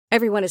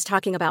Everyone is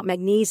talking about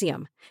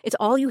magnesium. It's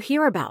all you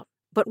hear about.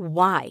 But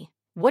why?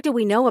 What do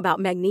we know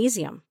about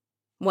magnesium?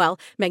 Well,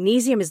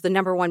 magnesium is the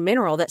number one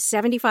mineral that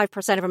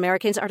 75% of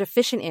Americans are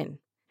deficient in.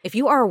 If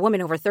you are a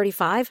woman over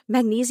 35,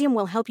 magnesium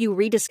will help you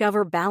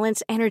rediscover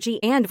balance, energy,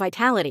 and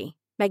vitality.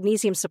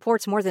 Magnesium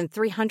supports more than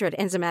 300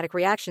 enzymatic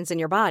reactions in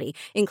your body,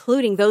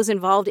 including those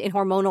involved in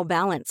hormonal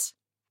balance.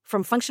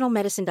 From functional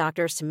medicine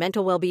doctors to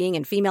mental well-being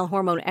and female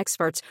hormone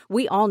experts,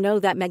 we all know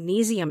that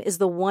magnesium is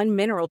the one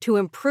mineral to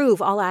improve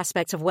all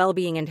aspects of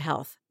well-being and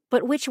health.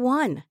 But which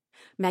one?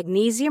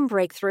 Magnesium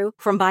Breakthrough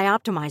from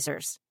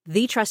Bioptimizers,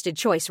 the trusted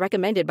choice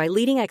recommended by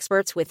leading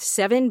experts with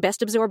 7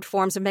 best-absorbed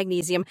forms of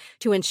magnesium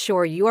to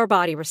ensure your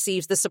body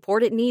receives the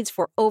support it needs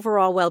for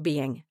overall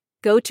well-being.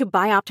 Go to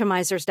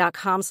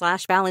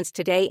bioptimizers.com/balance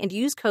today and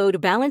use code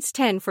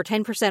BALANCE10 for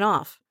 10%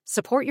 off.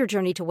 Support your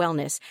journey to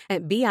wellness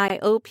at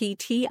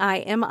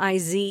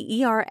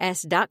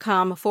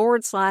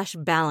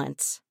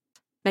bioptimizers.com/balance.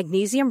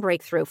 Magnesium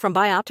Breakthrough from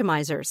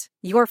Bioptimizers,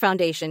 your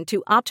foundation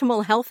to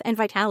optimal health and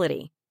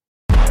vitality.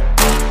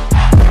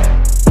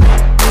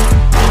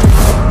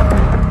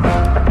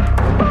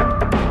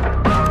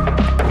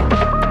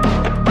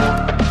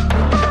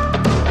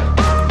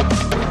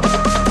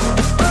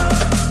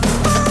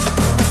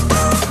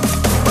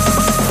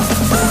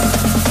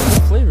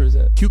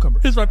 Cucumber.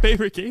 This is my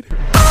favorite gator.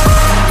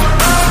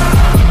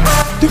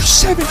 There's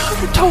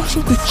 700 toast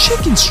with the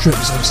chicken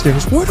strips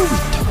upstairs. What are we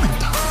doing,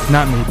 Tom?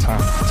 Not me,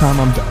 Tom. Tom,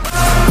 I'm done.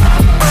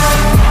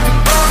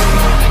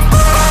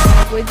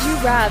 Would you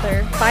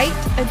rather fight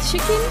a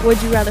chicken?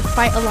 Would you rather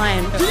fight a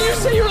lion? Did you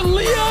say you're a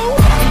Leo?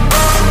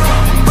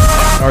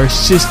 Our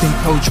assistant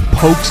coach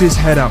pokes his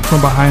head out from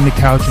behind the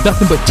couch.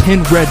 Nothing but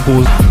 10 Red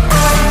Bulls.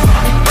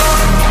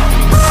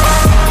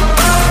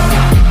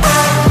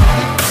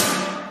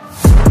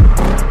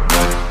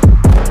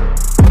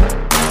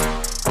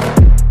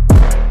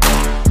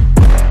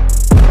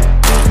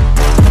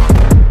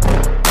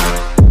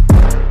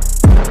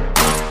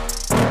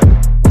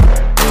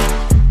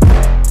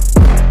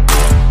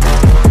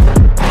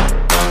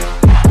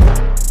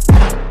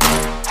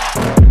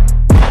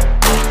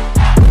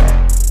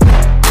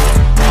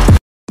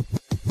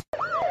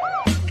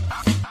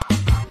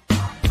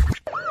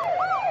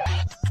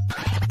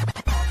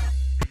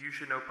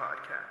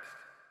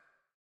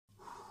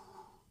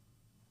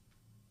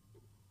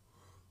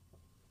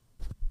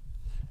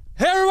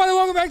 Hey everybody,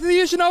 welcome back to the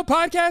You Should Know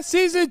Podcast,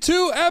 Season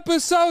 2,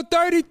 Episode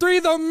 33,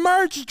 the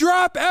merch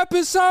drop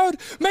episode.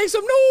 Make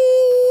some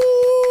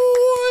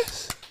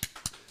noise!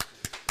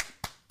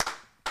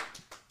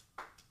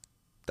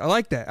 I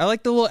like that. I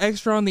like the little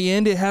extra on the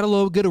end. It had a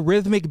little good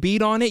rhythmic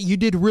beat on it. You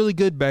did really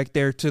good back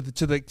there to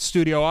the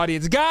studio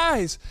audience.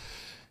 Guys,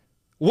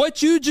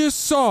 what you just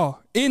saw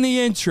in the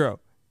intro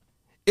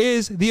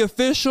is the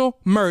official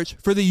merch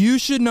for the You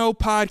Should Know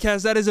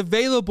Podcast that is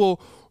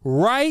available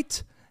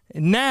right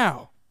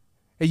now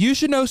at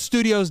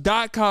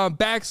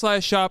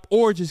youshouldknowstudios.com/shop,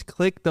 or just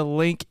click the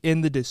link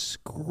in the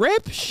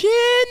description.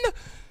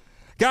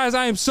 Guys,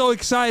 I am so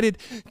excited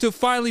to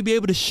finally be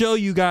able to show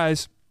you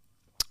guys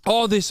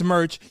all this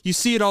merch. You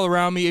see it all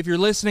around me. If you're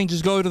listening,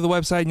 just go to the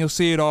website and you'll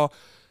see it all.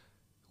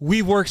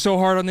 We've worked so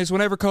hard on this.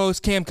 Whenever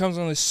co-host Cam comes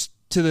on this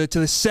to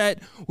the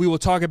set, we will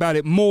talk about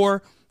it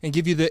more and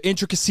give you the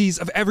intricacies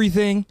of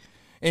everything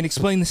and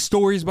explain the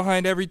stories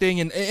behind everything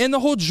and the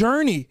whole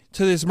journey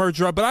to this merch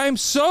drop. But I am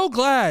so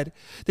glad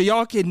that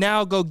y'all can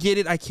now go get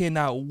it. I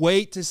cannot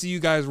wait to see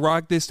you guys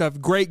rock this stuff.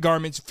 Great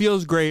garments.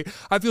 Feels great.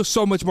 I feel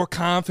so much more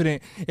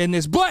confident in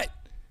this. But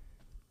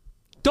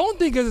don't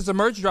think because it's a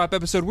merch drop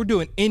episode, we're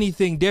doing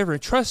anything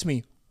different. Trust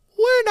me,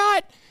 we're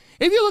not.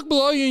 If you look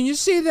below you and you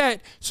see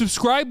that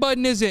subscribe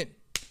button isn't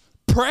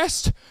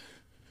pressed,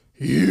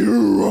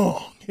 you're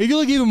wrong. If you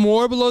look even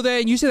more below that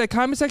and you see that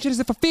comment section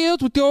is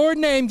filled with your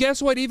name,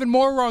 guess what? Even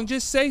more wrong.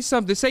 Just say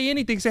something. Say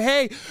anything. Say,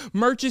 hey,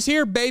 merch is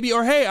here, baby.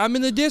 Or, hey, I'm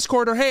in the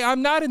Discord. Or, hey,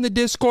 I'm not in the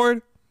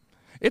Discord.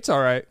 It's all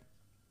right.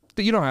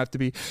 You don't have to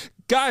be.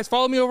 Guys,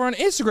 follow me over on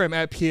Instagram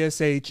at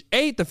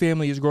PSH8. The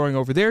family is growing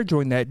over there.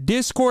 Join that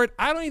Discord.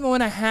 I don't even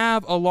want to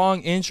have a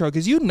long intro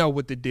because you know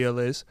what the deal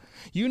is.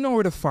 You know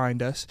where to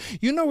find us.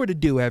 You know where to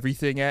do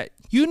everything at.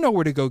 You know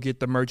where to go get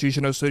the merch.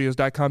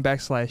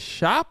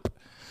 youshouldknowstudios.com/shop.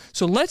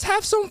 So let's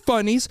have some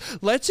funnies.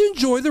 Let's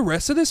enjoy the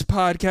rest of this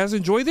podcast.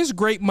 Enjoy this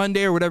great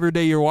Monday or whatever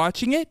day you're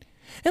watching it.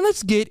 And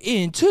let's get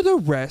into the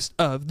rest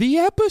of the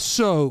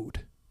episode.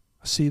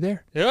 I'll see you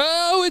there.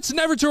 Oh, it's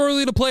never too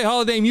early to play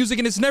holiday music,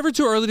 and it's never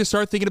too early to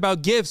start thinking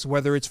about gifts,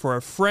 whether it's for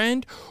a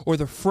friend or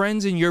the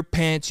friends in your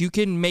pants. You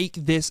can make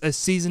this a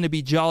season to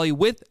be jolly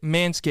with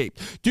Manscaped.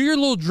 Do your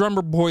little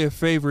drummer boy a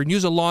favor and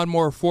use a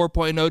Lawnmower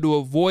 4.0 to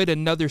avoid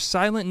another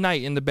silent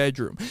night in the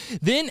bedroom.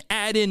 Then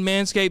add in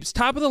Manscaped's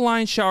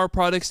top-of-the-line shower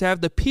products to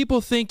have the people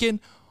thinking,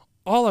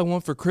 all I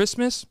want for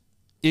Christmas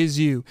is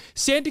you.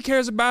 Santa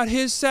cares about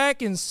his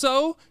sack, and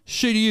so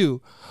should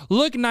you.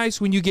 Look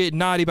nice when you get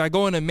naughty by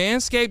going to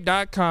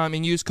manscaped.com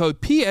and use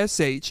code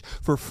PSH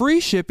for free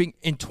shipping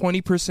and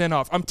 20%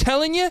 off. I'm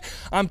telling you,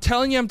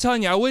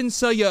 I wouldn't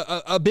sell you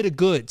a bit of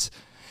goods.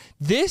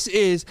 This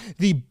is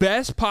the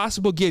best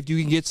possible gift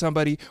you can get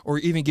somebody or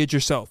even get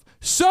yourself.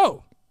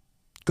 So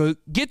go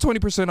get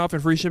 20% off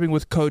and free shipping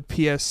with code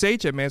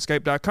PSH at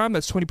manscaped.com.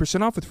 That's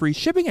 20% off with free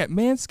shipping at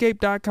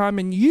manscaped.com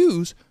and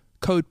use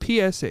code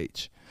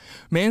PSH.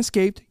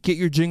 Manscaped, get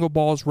your jingle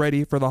balls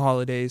ready for the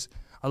holidays.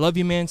 I love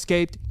you,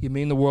 Manscaped. You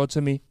mean the world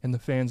to me, and the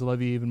fans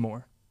love you even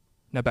more.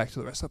 Now back to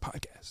the rest of the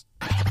podcast.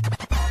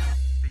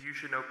 The You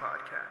Should Know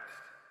podcast.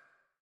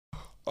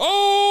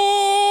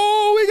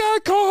 Oh, we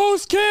got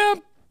co-host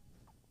Cam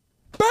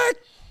back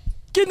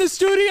in the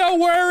studio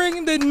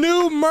wearing the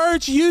new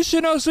merch.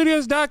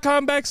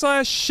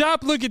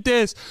 YouShouldKnowStudios.com/shop. Look at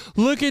this.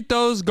 Look at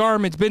those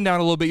garments. Bend down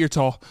a little bit. You're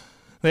tall.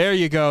 There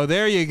you go.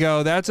 There you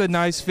go. That's a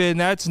nice fit.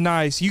 That's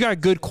nice. You got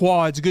good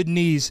quads, good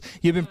knees.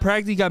 You've been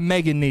practicing. You got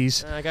Megan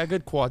knees. I got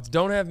good quads.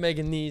 Don't have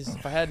Megan knees.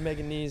 If I had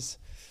Megan knees,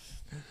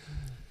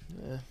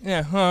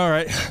 Yeah. All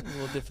right. a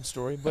little different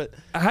story. But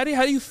How do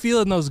you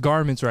feel in those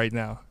garments right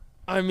now?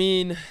 I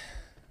mean,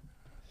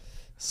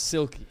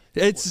 silky.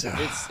 It's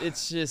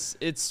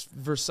It's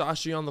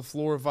Versace on the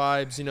floor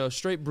vibes. You know,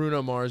 straight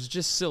Bruno Mars.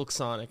 Just Silk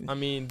Sonic. I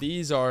mean,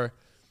 these are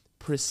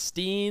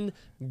pristine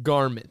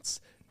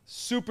garments.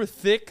 Super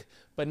thick,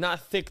 but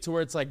not thick to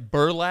where it's like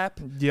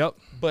burlap. Yep.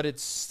 But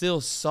it's still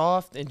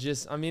soft and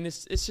just. I mean,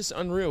 it's just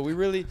unreal. We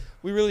really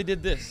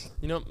did this.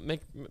 You know,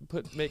 make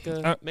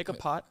a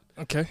pot.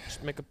 Okay.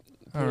 Just make a.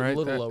 Put All it right. a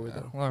little lower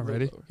though. All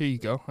righty. Here you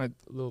go.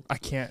 I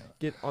can't.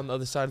 Get on the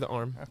other side of the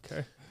arm.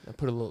 Okay. Now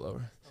put it a little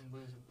lower.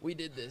 We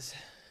did this.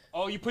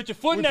 Oh, you put your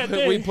foot in that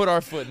thing. We put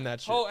our foot in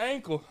that shit. whole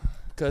ankle.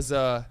 Cause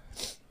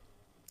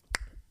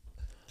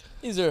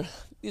these are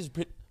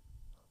pretty.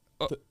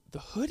 The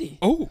hoodie.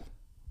 Oh.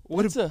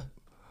 What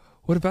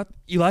What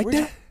you like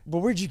that? But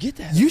where'd you get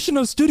that?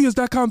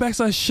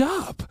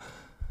 YouShouldKnowStudios.com/shop.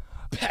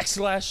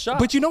 /shop.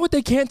 But you know what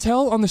they can't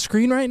tell on the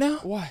screen right now?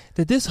 Why?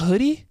 That this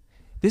hoodie,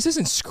 this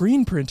isn't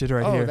screen printed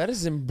right here. Oh, that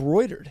is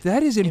embroidered.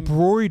 That is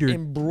embroidered.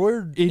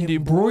 Embroidered.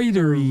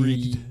 Embroidered.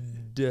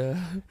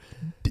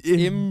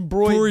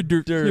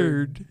 Embroidered.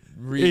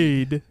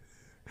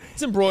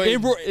 It's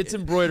embroidered. It's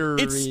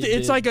embroidered.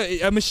 It's like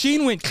a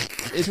machine went.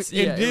 It's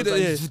and did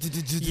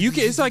you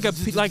can. It's like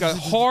a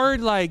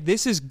hard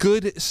this is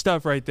good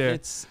stuff right there.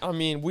 It's. I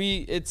mean,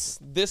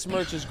 this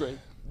merch is great.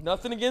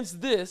 Nothing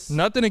against this.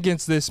 Nothing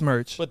against this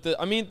merch. But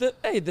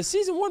the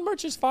season 1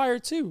 merch is fire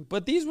too.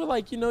 But these were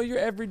your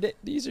everyday.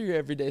 These are your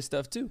everyday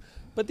stuff too.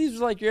 But these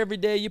were like your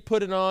everyday. You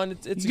put it on.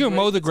 It's. You can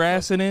mow the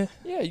grass in it.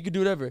 Yeah, you could do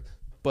whatever.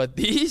 But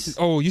these.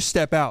 Oh, you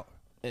step out.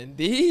 And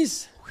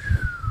these.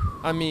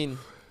 I mean,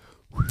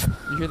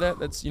 you hear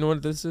that? You know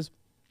what this is?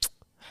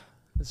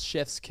 It's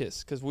chef's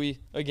kiss. Because we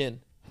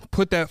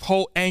put that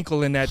whole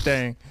ankle in that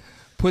thing.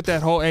 Put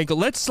that whole ankle.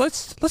 Let's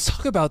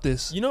talk about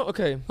this. You know,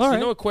 okay. All right.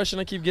 You know a question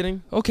I keep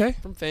getting? Okay.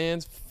 From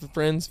fans,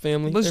 friends,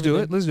 family. Let's do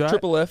it. Let's do it.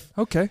 Triple F.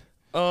 Okay.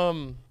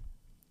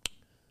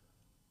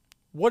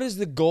 What is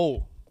the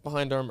goal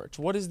behind our merch?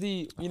 What is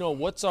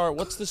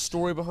what's the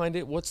story behind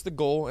it? What's the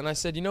goal? And I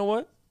said, you know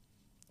what?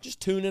 Just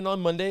tune in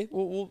on Monday.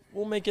 We'll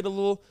make it a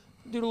little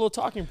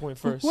talking point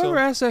first. Whoever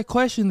asked that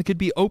question that could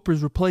be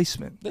Oprah's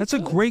replacement. That's a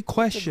great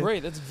question.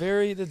 That's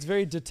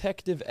very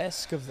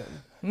detective-esque of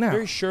them. Now,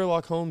 very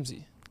Sherlock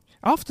Holmesy.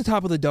 Off the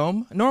top of the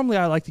dome, normally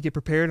I like to get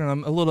prepared, and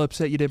I'm a little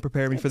upset you didn't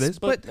prepare me for this.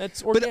 But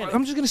that's organic. But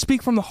I'm just going to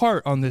speak from the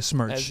heart on this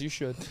merch. As you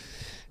should.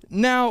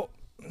 Now,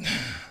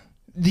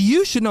 the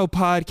You Should Know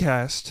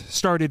podcast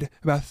started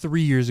about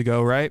 3 years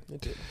ago, right?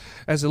 It did.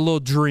 As a little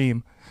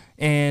dream,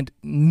 and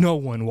no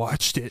one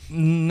watched it.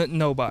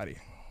 Nobody.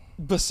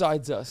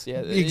 Besides us, yeah.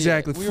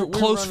 Exactly. We were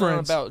close running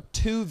friends. on about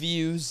 2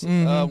 views.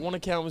 One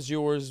account was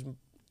yours.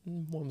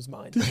 One was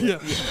mine. Yeah.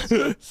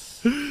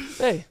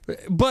 Hey.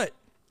 But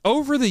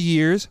over the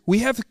years, we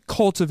have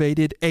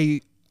cultivated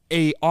a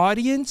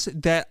audience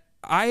that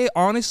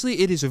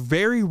it is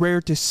very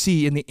rare to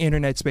see in the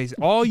internet space.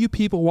 All you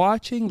people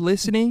watching,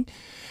 listening,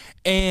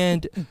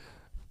 and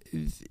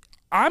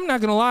I'm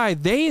not going to lie,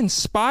 they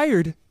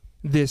inspired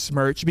this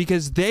merch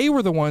because they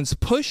were the ones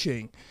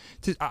pushing.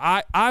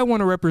 I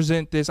want to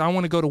represent this. I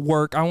want to go to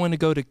work. I want to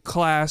go to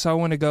class. I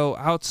want to go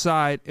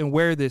outside and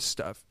wear this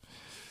stuff.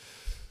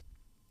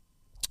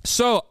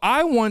 So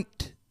I'll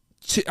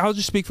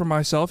just speak for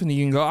myself and then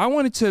you can go. I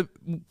wanted to,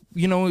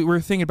 we were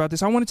thinking about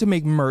this. I wanted to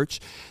make merch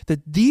that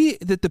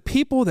the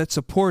people that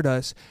support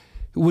us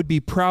would be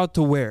proud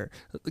to wear,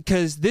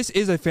 because this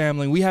is a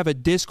family. We have a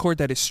Discord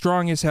that is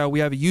strong as hell. We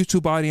have a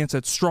YouTube audience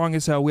that's strong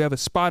as hell. We have a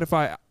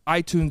Spotify,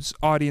 iTunes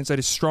audience that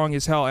is strong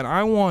as hell. And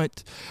I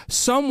want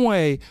some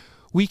way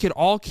we could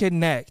all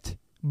connect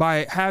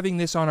by having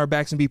this on our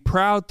backs and be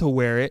proud to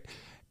wear it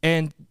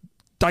and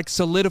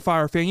solidify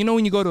our family.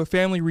 When you go to a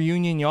family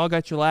reunion, you all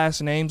got your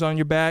last names on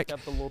your back.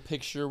 Got the little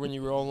picture when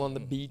you were all on the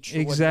beach.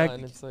 Exactly.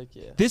 And it's like,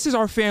 yeah. This is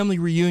our family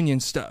reunion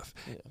stuff.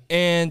 Yeah.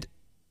 And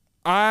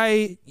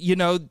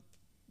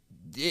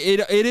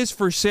it is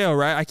for sale,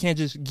 right? I can't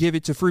just give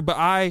it to free, but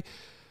I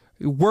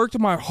worked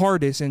my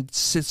hardest and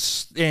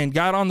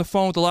got on the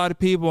phone with a lot of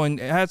people and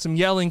had some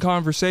yelling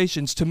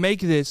conversations to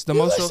make this the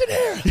most. Listen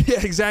here.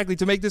 Yeah, exactly.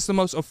 To make this the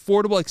most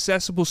affordable,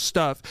 accessible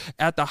stuff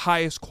at the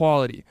highest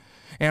quality.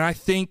 And I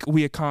think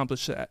we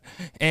accomplished that.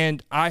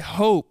 And I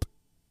hope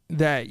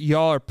that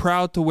y'all are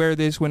proud to wear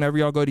this whenever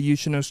y'all go to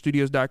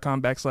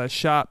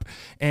youshouldknowstudios.com/shop,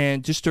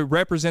 and just to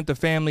represent the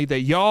family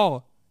that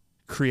y'all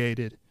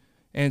created.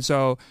 And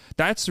so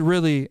that's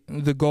really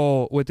the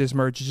goal with this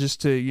merch, is just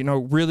to, you know,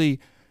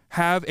 really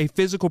have a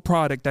physical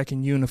product that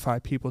can unify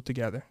people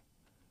together.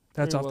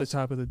 That's Very off well the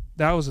top of the.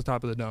 That was the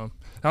top of the dome.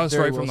 That was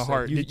Very right well from the said.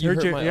 heart. You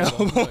Hurt hurt my yeah,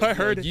 elbow. I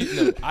heard it.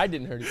 No, I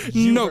didn't hurt it.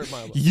 You No, hurt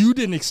my elbow. you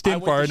didn't I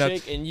extend went far to enough.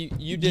 shake and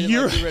you did it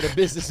like you were at a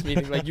business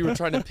meeting, like you were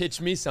trying to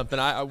pitch me something.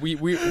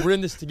 We're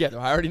in this together.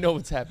 I already know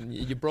what's happening.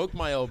 You broke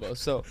my elbow.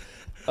 So,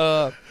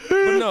 but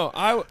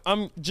no,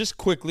 I'm just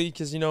quickly,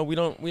 because you know we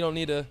don't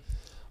need a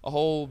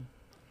whole,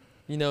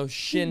 you know,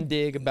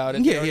 shindig about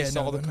it. They already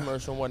saw the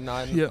commercial and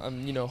whatnot.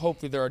 And, you know,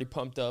 hopefully they're already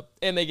pumped up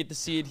and they get to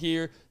see it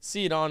here,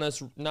 see it on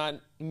us,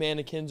 not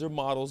mannequins or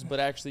models, but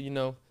actually, you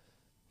know,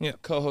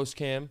 co-host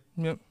Cam,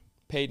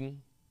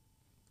 Peyton.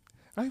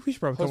 I think we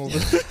should probably come over.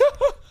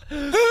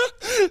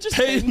 Just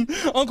Peyton,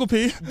 Uncle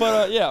P.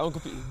 But yeah,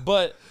 Uncle P.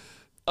 But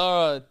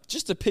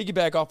just to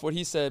piggyback off what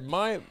he said,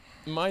 my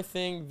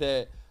thing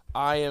that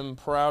I am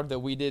proud that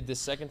we did this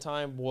second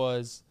time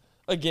was,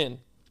 again,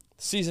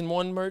 season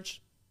 1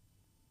 merch.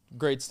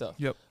 Great stuff.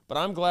 Yep. But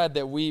I'm glad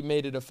that we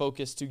made it a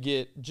focus to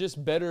get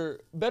just better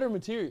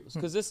materials,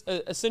 because this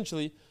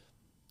essentially,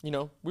 you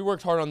know, we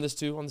worked hard on this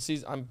too on the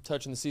season. I'm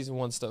touching the season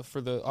 1 stuff for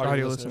the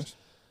audio listeners.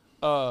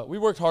 We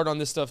worked hard on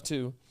this stuff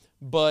too,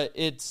 but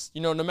it's,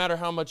 you know, no matter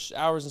how much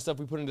hours and stuff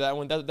we put into that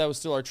one, that was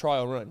still our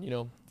trial run. You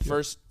know,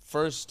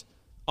 first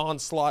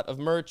onslaught of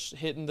merch,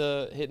 hitting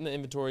the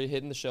inventory,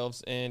 hitting the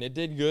shelves, and it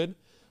did good.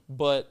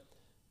 But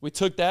we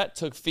took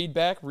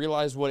feedback,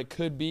 realized what it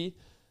could be,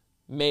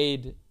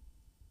 made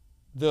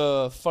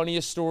the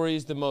funniest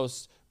stories, the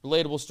most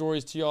relatable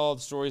stories to y'all,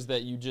 the stories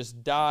that you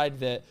just died,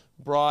 that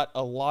brought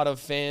a lot of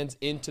fans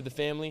into the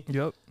family.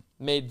 Yep.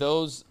 Made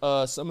those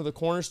some of the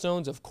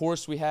cornerstones. Of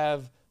course, we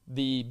have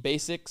the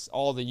basics,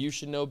 all the You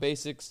Should Know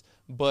basics,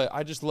 but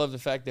I just love the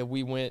fact that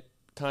we went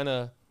kind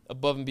of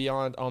above and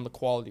beyond on the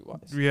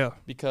quality-wise. Yeah.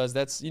 Because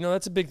that's, you know,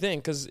 that's a big thing.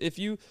 Because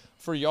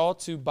for y'all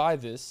to buy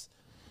this,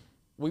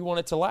 we want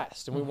it to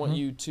last, and we want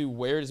you to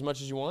wear it as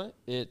much as you want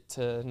it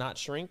to not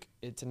shrink,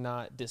 it to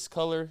not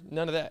discolor,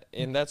 none of that.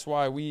 And that's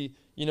why we,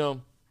 you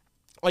know,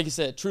 like you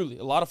said, truly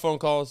a lot of phone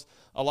calls,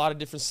 a lot of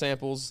different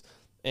samples,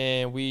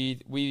 and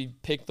we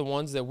picked the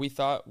ones that we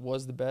thought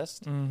was the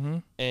best.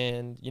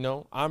 And you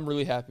know, I'm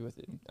really happy with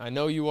it. I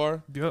know you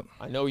are. Yep.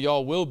 I know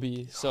y'all will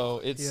be.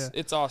 So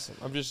it's awesome.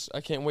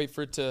 I can't wait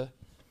for it to,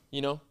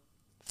 you know,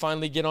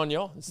 finally get on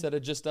y'all instead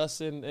of just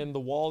us and the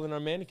wall and our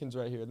mannequins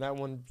right here. And that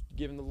one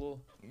giving the little,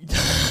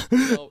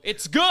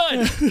 it's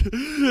good.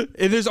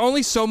 And there's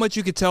only so much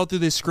you could tell through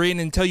this screen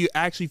until you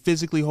actually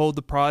physically hold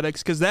the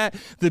products, because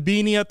the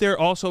beanie up there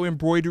also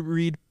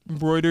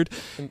embroidered.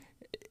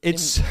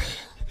 It's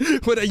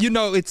but you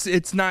know,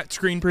 it's not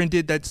screen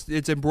printed.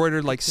 It's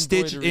embroidered, like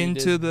stitched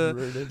into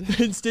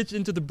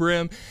the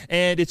brim,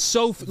 and it's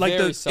so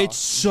it's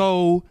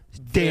so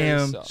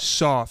damn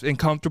soft and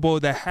comfortable.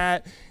 The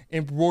hat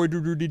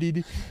embroidered.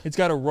 It's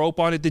got a rope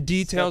on it. The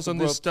details on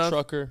this stuff.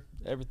 Trucker,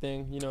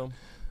 everything, you know.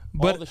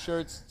 But all the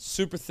shirts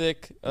super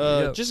thick,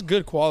 just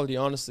good quality.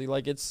 Honestly,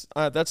 like it's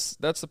that's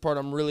the part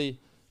I'm really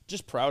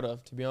just proud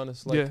of, to be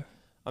honest. Like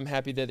I'm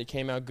happy that it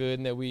came out good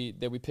and that we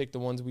picked the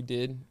ones we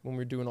did when we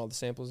were doing all the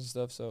samples and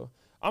stuff. So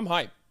I'm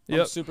hyped.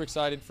 I'm super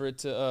excited for it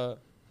to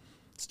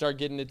start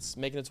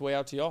making its way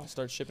out to y'all,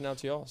 start shipping out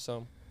to y'all.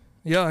 So.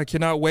 Yeah, I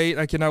cannot wait.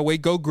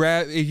 Go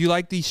grab, if you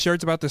like these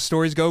shirts about the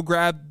stories, go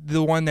grab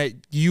the one that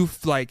you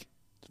like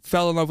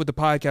fell in love with the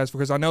podcast,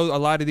 because I know a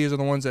lot of these are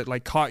the ones that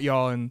like caught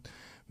y'all and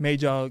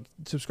made y'all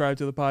subscribe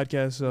to the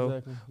podcast. So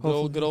exactly.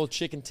 Good old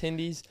chicken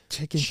tendies.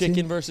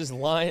 Chicken versus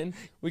lion.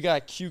 We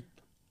got Gatorade.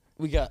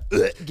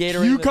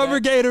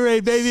 Cucumber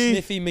Gatorade, baby.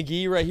 Sniffy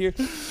McGee right here.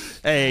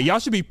 Hey, y'all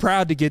should be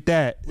proud to get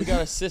that. We got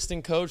an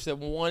assistant coach that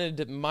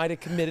might have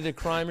committed a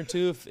crime or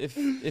two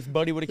if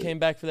Buddy would have came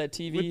back for that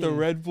TV. With the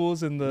Red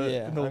Bulls and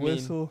the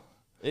whistle.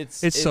 It's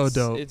so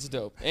dope. It's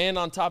dope. And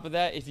on top of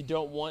that, if you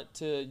don't want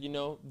to, you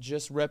know,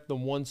 just rep the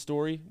one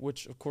story,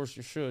 which of course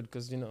you should,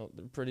 because you know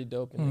they're pretty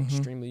dope and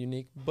extremely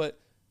unique. But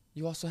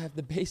you also have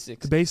the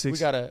basics. We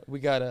got a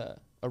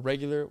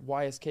regular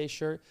YSK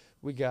shirt.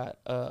 We got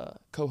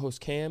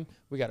co-host Cam.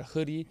 We got a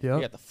hoodie. We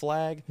got the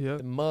flag,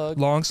 the mug,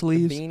 long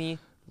sleeves, the beanie,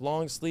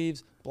 long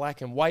sleeves, black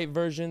and white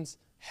versions,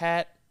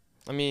 hat.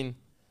 I mean,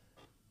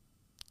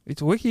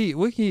 it's wiki.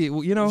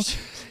 You know,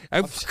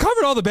 I've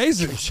covered all the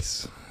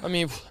basics. I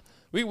mean,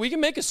 we can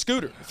make a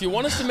scooter if you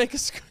want us to make a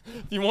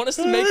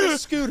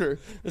scooter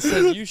that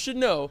says You Should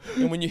Know,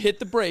 and when you hit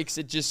the brakes,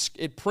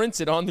 it prints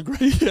it on the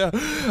ground. Yeah.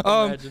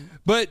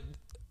 But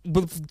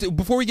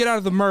before we get out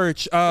of the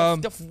merch,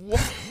 I'm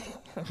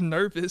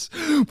nervous.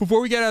 Before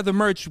we get out of the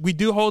merch, we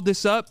do hold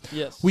this up.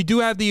 Yes. We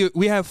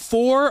have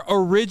 4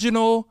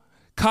 original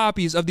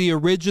copies of the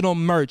original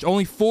merch.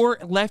 Only 4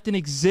 left in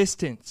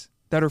existence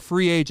that are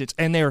free agents,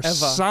 and they are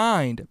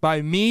signed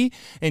by me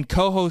and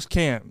co-host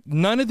Cam.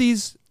 None of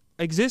these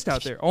exist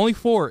out there. Only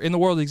 4 in the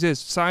world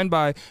exist, signed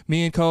by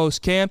me and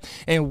co-host Cam.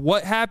 And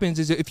what happens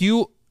is if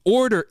you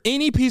order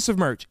any piece of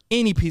merch,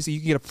 you can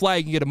get a flag,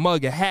 you can get a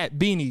mug, a hat,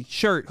 beanie,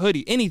 shirt,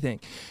 hoodie, anything,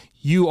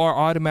 you are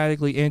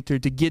automatically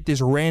entered to get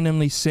this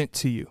randomly sent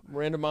to you.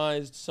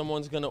 Randomized.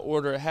 Someone's going to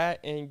order a hat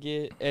and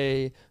get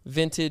a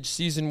vintage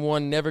season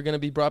 1, never going to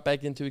be brought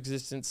back into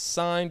existence,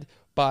 signed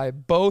by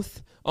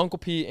both Uncle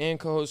P and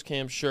co-host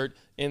Cam shirt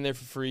in there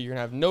for free. You're going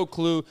to have no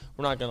clue.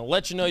 We're not going to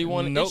let you know you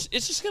want it. Nope.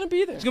 It's just going to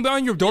be there. It's going to be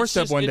on your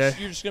doorstep one day.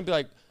 You're just going to be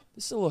like,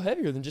 this is a little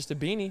heavier than just a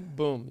beanie.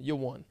 Boom, you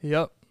won.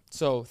 Yep.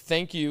 So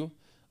thank you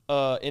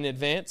in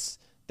advance.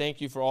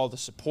 Thank you for all the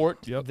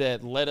support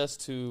that led us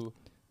to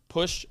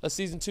push a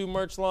season 2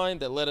 merch line,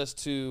 that led us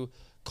to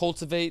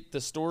cultivate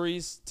the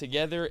stories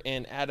together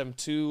and add them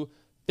to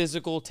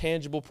physical,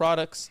 tangible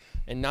products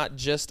and not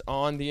just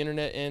on the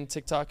internet and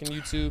TikTok and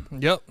YouTube.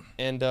 Yep.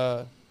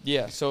 And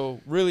yeah,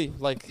 so really,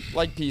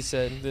 like P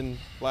said, then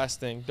last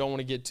thing, don't want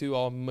to get too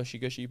all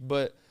mushy-gushy,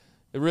 but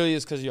it really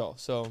is because y'all.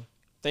 So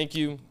thank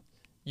you.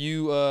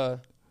 You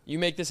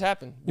make this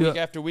happen week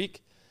after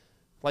week.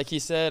 Like he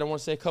said, I want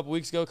to say a couple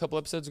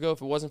episodes ago,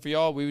 if it wasn't for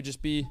y'all, we would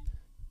just be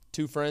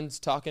 2 friends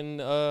talking.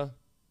 Yep.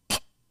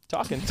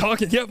 Talking just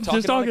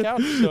talking. on the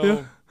couch.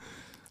 So,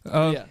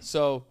 Yeah.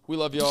 So we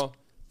love y'all,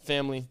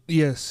 family.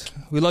 Yes,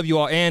 we love you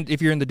all. And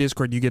if you're in the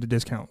Discord, you get a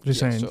discount. Just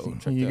saying, so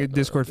check you that, get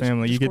Discord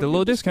family. You get a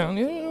little discount.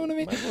 You know what I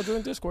mean? Might as well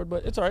join Discord,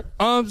 but it's all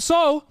right.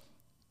 So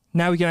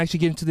now we can actually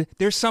get into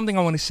there's something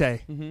I want to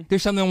say.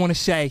 There's something I want to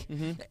say.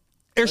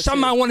 There's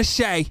something I want to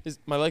say.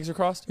 My legs are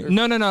crossed? Or?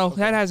 No. Okay.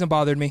 That hasn't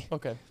bothered me.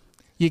 Okay.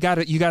 You got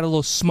a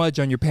little smudge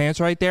on your pants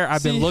right there.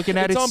 I've been looking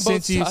at it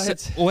since you.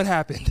 What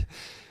happened?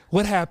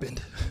 What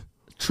happened?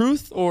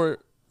 Truth or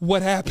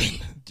what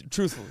happened?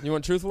 Truthful. You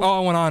want truthful? Oh, I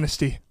want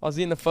honesty. I was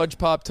eating a fudge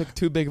pop, took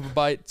too big of a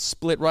bite,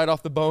 split right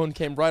off the bone,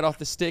 came right off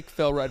the stick,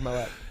 fell right in my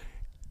lap.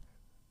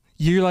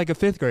 You're like a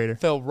 5th grader.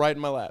 Fell right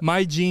in my lap.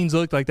 My jeans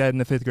looked like that in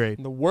the 5th grade.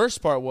 And the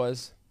worst part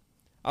was,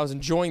 I was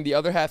enjoying the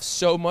other half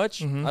so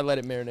much, I let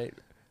it marinate.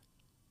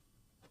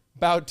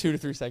 About 2 to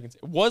 3 seconds.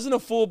 It wasn't a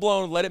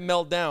full-blown let it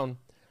melt down.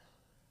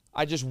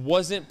 I just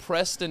wasn't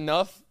pressed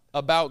enough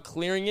about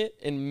clearing it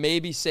and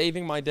maybe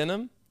saving my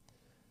denim.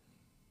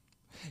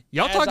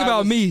 Y'all talk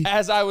about me.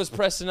 As I was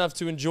pressed enough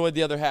to enjoy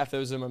the other half that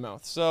was in my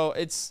mouth. So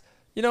it's,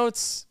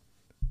 it's.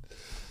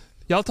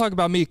 Y'all talk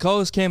about me.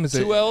 Co-host Cam is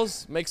 2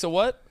 L's makes a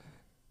what?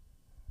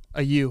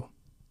 A U.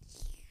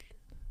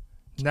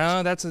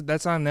 No, that's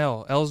not an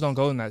L. L's don't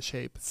go in that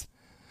shape.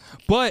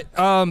 But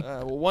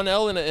 1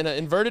 L in an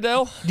inverted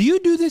L. Do you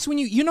do this when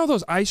you know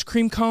those ice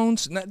cream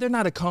cones? No, they're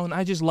not a cone.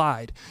 I just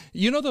lied.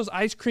 You know those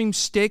ice cream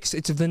sticks?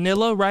 It's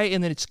vanilla, right?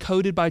 And then it's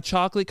coated by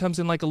chocolate. Comes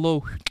in like a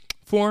little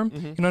form.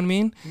 You know what I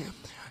mean?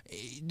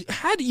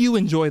 How do you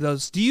enjoy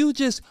those? Do you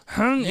just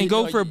and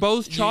go for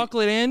both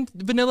chocolate and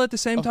vanilla at the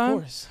same time? Of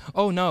course.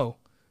 Oh no.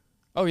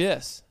 Oh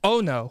yes. Oh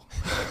no.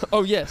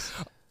 Oh yes.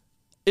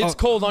 It's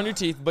cold on your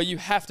teeth, but you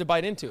have to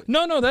bite into it.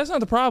 No, that's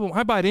not the problem.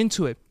 I bite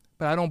into it.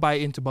 But I don't bite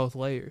into both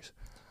layers.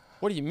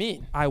 What do you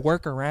mean? I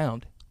work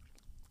around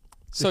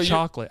the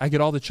chocolate. I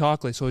get all the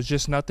chocolate, so it's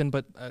just nothing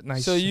but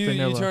nice vanilla. So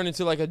you turn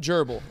into like a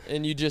gerbil,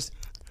 and you just...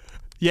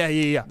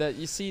 Yeah. That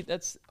you see,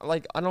 that's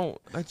like, I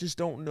just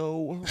don't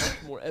know how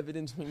much more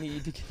evidence we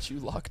need to get you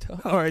locked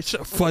up. All right,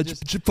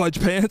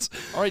 fudge pants.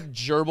 All right,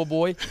 gerbil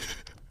boy.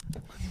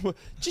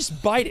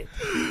 Just bite it.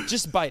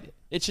 Just bite it.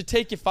 It should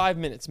take you 5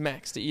 minutes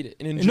max to eat it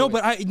and enjoy. No,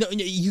 but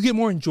you get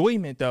more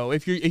enjoyment though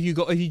if you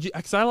go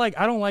because I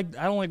don't like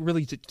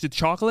really the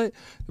chocolate,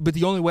 but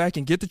the only way I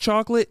can get the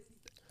chocolate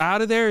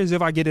out of there is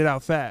if I get it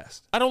out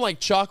fast. I don't like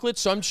chocolate,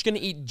 so I'm just gonna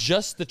eat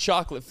just the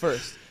chocolate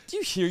first. Do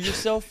you hear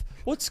yourself?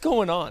 What's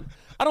going on?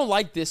 I don't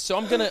like this, so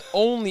I'm gonna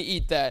only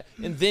eat that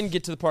and then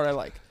get to the part I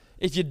like.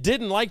 If you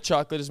didn't like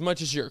chocolate as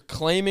much as you're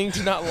claiming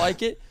to not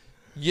like it,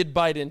 you'd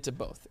bite into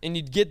both and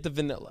you'd get the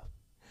vanilla.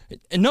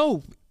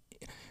 No.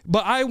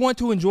 But I want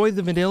to enjoy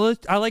the vanilla.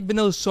 I like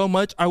vanilla so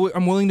much,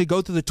 I'm willing to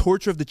go through the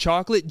torture of the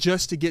chocolate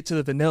just to get to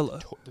the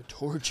vanilla. The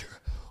torture.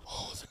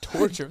 Oh, the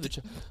torture of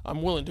the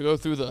I'm willing to go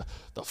through the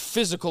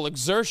physical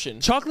exertion.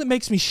 Chocolate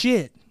makes me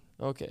shit.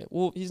 Okay.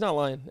 Well, he's not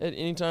lying. At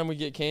any time we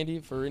get candy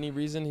for any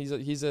reason,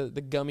 he's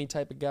the gummy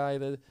type of guy,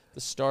 the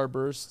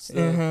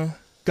Starbursts.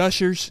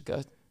 Gushers.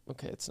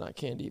 Okay, it's not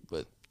candy,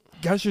 but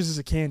Gushers is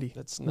a candy.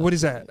 That's not. What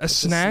is that? A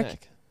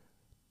snack?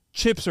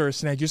 Chips are a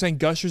snack. You're saying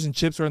Gushers and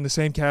chips are in the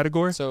same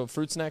category? So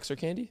fruit snacks are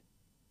candy?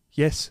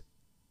 Yes.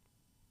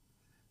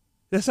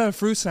 That's not a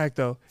fruit snack,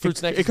 though. Fruit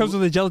snack. It comes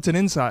with a gelatin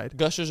inside.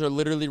 Gushers are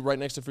literally right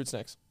next to fruit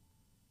snacks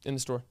in the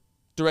store.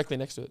 Directly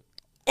next to it.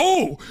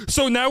 Oh,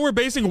 so now we're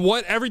basing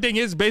what everything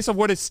is based on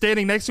what it's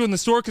standing next to in the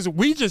store? Because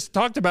we just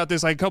talked about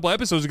this like a couple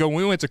episodes ago when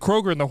we went to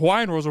Kroger and the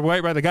Hawaiian rolls were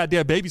right by the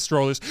goddamn baby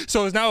strollers.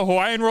 So is now a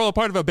Hawaiian roll a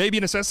part of a baby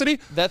necessity?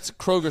 That's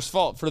Kroger's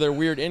fault for their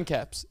weird end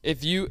caps.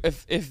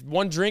 If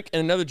one drink and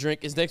another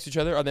drink is next to each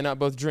other, are they not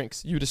both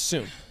drinks? You'd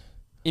assume.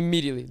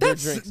 Immediately, they're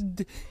drinks.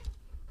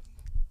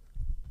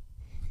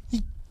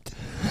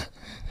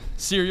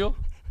 Cereal?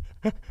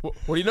 What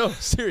do you know?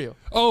 Cereal.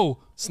 Oh.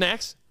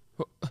 Snacks?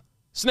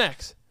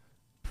 Snacks.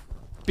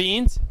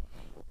 Beans?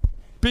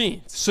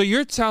 beans, So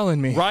you're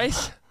telling me.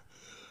 rice,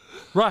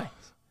 rice.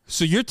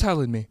 So you're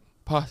telling me.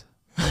 Pasta.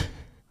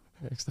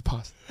 Next the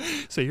pasta.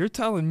 So you're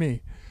telling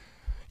me.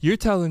 You're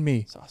telling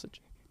me.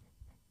 Sausage.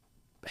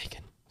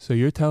 Bacon. So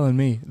you're telling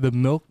me the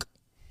milk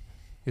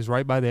is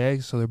right by the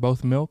eggs, so they're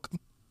both milk?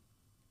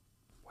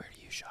 Where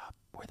do you shop?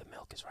 Where the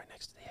milk is right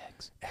next to the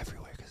eggs?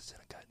 Everywhere, because it's in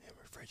a goddamn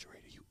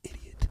refrigerator, you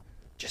idiot.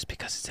 Just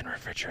because it's in a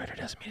refrigerator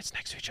doesn't mean it's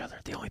next to each other.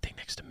 The only thing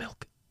next to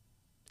milk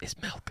is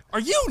milk. Are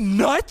you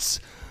nuts?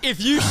 If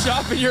you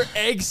shop and your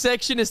egg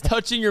section is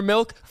touching your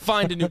milk,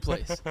 find a new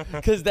place.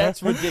 Because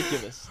that's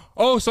ridiculous.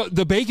 Oh, so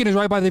the bacon is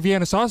right by the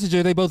Vienna sausage.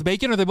 Are they both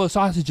bacon or are they both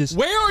sausages?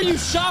 Where are you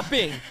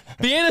shopping?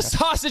 Vienna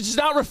sausage is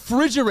not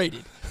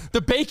refrigerated.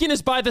 The bacon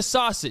is by the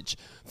sausage.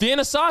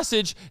 Vienna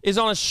sausage is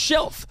on a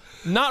shelf,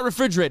 not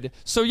refrigerated.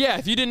 So yeah,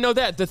 if you didn't know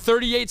that, the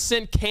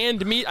 38-cent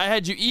canned meat I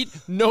had you eat,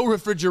 no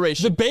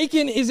refrigeration. The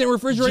bacon isn't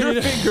refrigerated.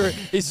 Your finger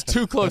is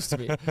too close to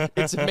me.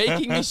 It's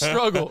making me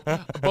struggle.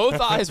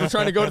 Both eyes were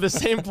trying to go to the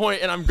same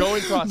point, and I'm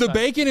going cross-eyed. The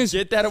bacon is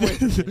Get that away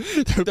from me.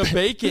 The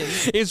bacon.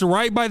 is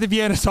right by the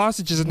Vienna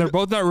sausages, and they're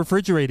both not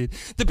refrigerated.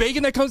 The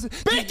bacon that comes.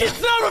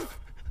 Bacon's not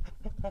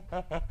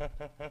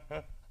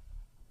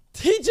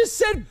He just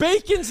said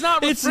bacon's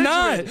not It's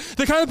refrigerated. not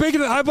the kind of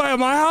bacon that I buy at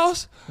my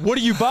house. What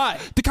do you buy?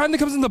 The kind that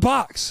comes in the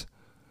box.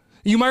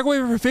 You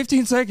microwave it for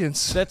 15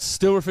 seconds. That's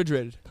still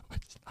refrigerated.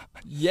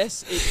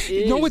 Yes, it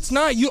is. No, it's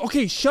not.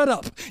 Okay, shut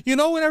up. You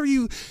know, whenever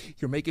you're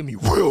making me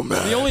real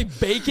mad. The only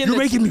bacon You're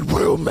that's- making me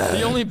real mad.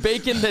 The only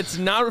bacon that's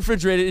not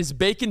refrigerated is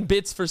bacon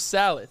bits for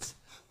salads.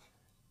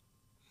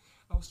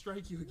 I'll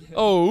strike you again.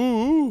 Oh,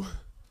 ooh.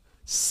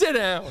 Sit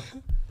down.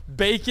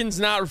 Bacon's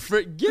not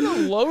refrigerated. Get a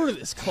load of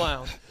this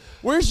clown.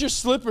 Where's your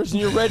slippers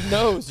and your red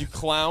nose, you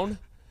clown?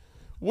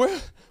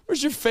 Where's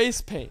your face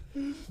paint?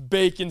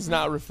 Bacon's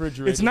not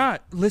refrigerated. It's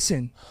not.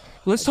 Listen,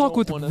 let's talk don't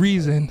with wanna-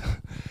 reason.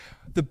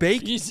 The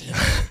bacon. Easy.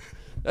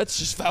 That's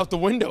just out the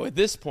window at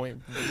this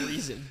point. The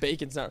reason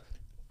bacon's not.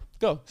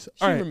 Go.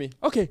 All Humor right. me.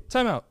 Okay,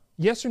 time out.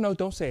 Yes or no?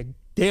 Don't say a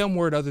damn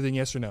word other than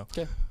yes or no.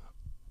 Okay.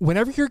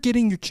 Whenever you're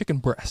getting your chicken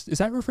breast, is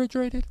that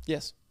refrigerated?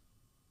 Yes.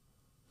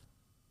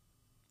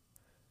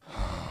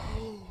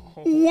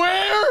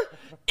 Where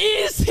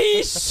is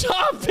he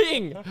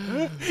shopping?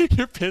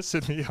 You're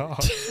pissing me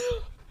off.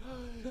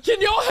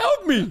 Can y'all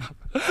help me?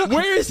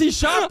 Where is he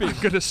shopping? I'm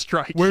gonna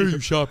strike you.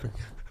 shopping?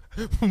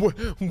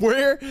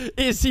 Where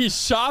is he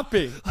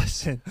shopping?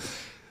 Listen.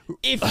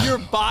 If you're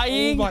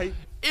buying, my-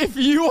 if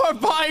you are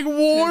buying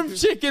warm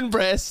chicken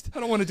breast, I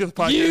don't want to do the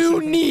podcast. you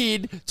anymore.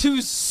 need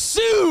to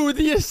sue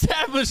the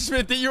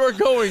establishment that you are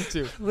going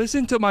to.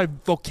 Listen to my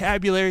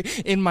vocabulary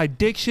in my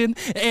diction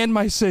and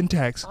my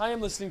syntax. I am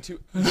listening to.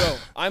 Yo,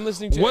 I'm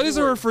listening to. What every is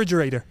a word.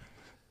 refrigerator?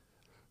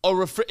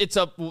 It's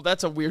a. Well,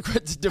 that's a weird way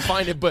to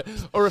define it, but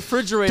a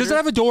refrigerator. Does it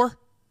have a door?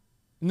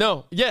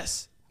 No.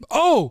 Yes.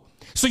 Oh,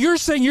 so you're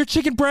saying your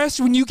chicken breast,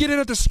 when you get it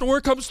at the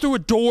store, comes through a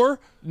door?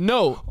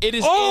 No. It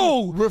is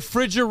Oh! in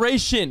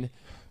refrigeration.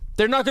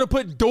 They're not going to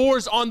put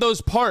doors on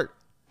those parts.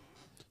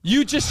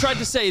 You just tried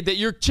to say that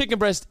your chicken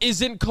breast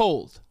isn't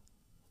cold.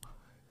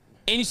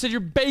 And you said your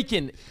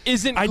bacon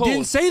isn't I cold.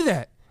 didn't say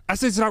that. I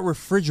said it's not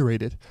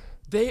refrigerated.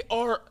 They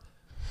are.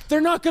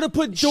 They're not going to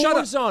put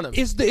doors on them.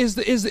 Is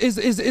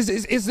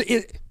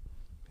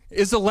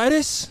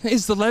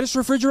the lettuce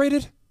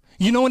refrigerated?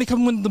 You know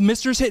when the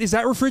misters hit, is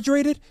that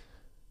refrigerated?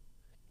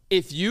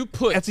 If you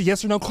put. That's a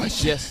yes or no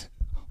question. Yes.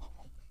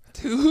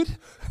 Dude.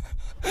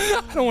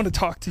 I don't want to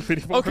talk to you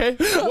anymore. Okay.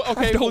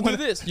 I don't We'll do wanna-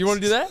 this. You want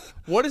to do that?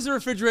 What is the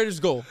refrigerator's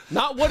goal?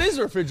 Not what is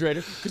a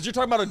refrigerator, because you're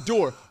talking about a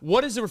door.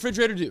 What does the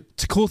refrigerator do?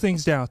 To cool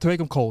things down, to make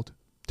them cold,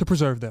 to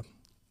preserve them.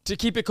 To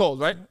keep it cold,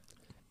 right?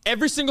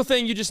 Every single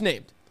thing you just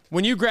named.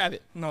 When you grab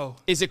it, No.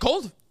 is it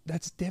cold?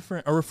 That's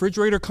different. A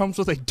refrigerator comes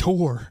with a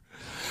door.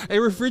 A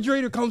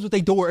refrigerator comes with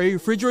a door. A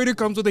refrigerator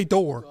comes with a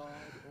door.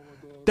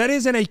 That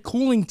isn't a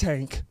cooling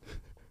tank.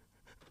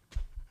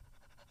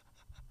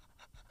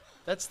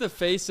 That's the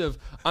face of,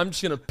 I'm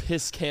just going to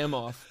piss Cam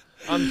off.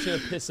 I'm just going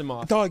to piss him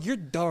off. Dog, you're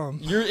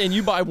dumb. And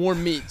you buy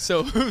warm meat,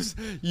 so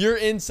your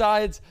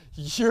insides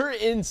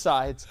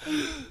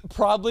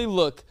probably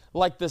look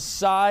like the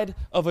side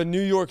of a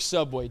New York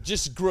subway,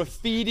 just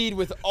graffitied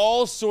with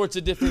all sorts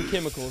of different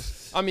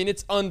chemicals. I mean,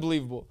 it's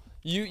unbelievable.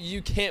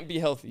 You can't be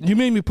healthy. You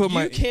made me put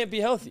my... You can't be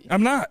healthy.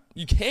 I'm not.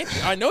 You can't.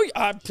 I know.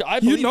 I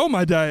You believe know it.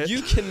 my diet.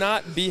 You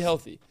cannot be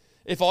healthy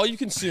if all you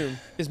consume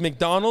is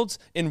McDonald's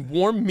and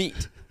warm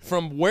meat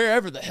from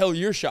wherever the hell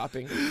you're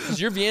shopping. Because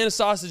your Vienna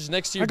sausage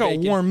next to your I got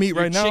bacon, warm meat your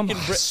right now. I'm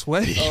chicken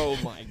sweaty. Oh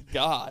my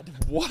God!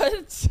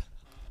 What?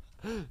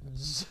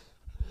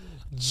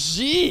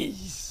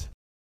 Jeez!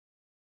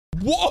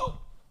 Whoa!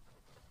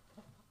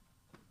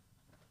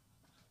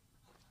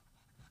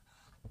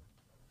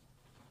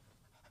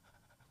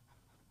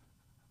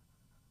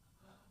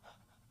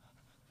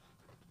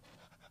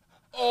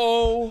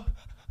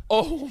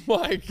 Oh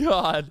my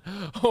God.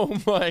 Oh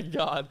my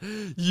God.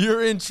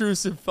 Your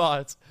intrusive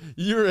thoughts.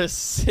 You're a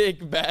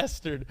sick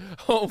bastard.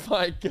 Oh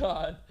my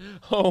God.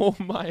 Oh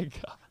my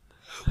God.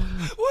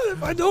 What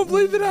if I don't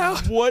bleep it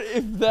out? What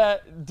if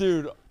that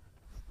dude?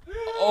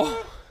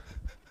 Oh.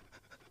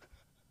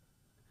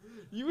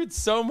 You would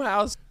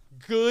somehow.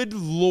 Good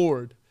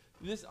Lord.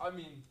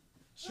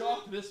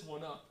 Chalk this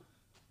one up.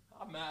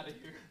 I'm out of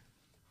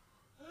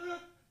here.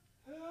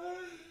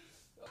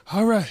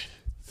 All right.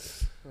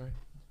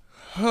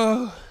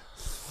 Oh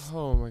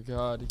my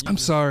God. I'm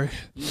sorry.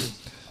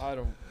 I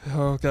don't.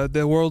 Oh God,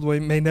 the world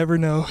may never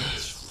know.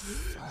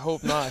 I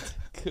hope not.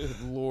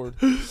 Good Lord.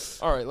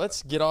 All right,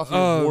 let's get off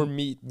your warm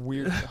meat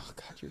weird. Oh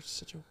God, you're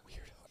such a weirdo.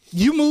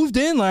 You moved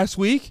in last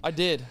week. I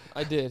did.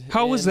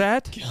 How was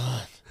that?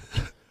 God.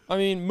 I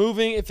mean,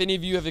 moving, if any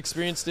of you have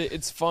experienced it,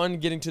 it's fun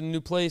getting to a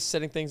new place,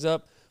 setting things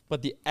up.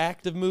 But the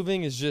act of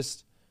moving is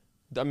just,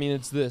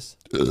 it's this.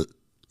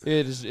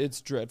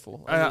 It's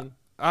dreadful.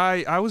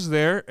 I was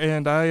there,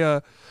 and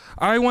I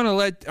want to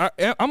let.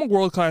 I'm a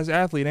world-class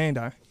athlete, ain't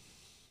I?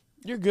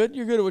 You're good.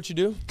 You're good at what you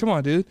do. Come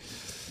on, dude.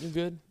 You're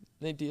good.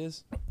 Nate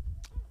Diaz.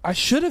 I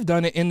should have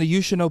done it in the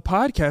You Should Know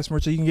podcast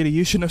merch, so you can get a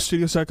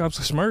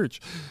YouShouldKnowStudios.com/merch.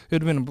 It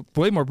would have been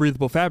way more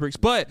breathable fabrics.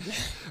 But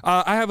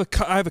I have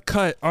a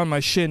cut on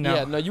my shin now.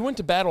 Yeah, no, you went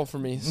to battle for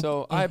me,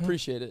 so I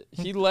appreciate it.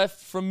 He left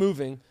from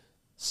moving,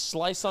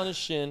 slice on his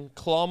shin,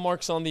 claw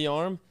marks on the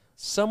arm.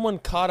 Someone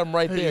caught him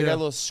right there. Yeah. Got a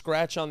little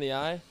scratch on the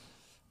eye.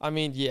 I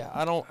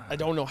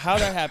don't know how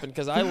that happened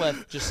because I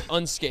left just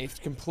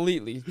unscathed,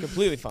 completely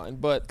fine.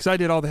 But Because I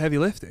did all the heavy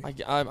lifting.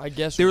 I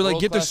guess They were like,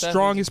 get the world-class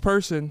strongest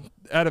person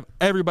out of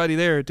everybody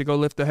there to go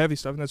lift the heavy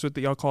stuff, and that's what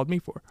y'all called me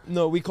for.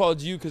 No, we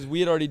called you because we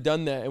had already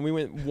done that, and we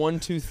went 1,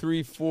 2,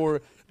 3, 4,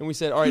 and we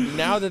said, all right,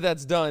 now that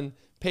that's done,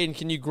 Peyton,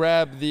 can you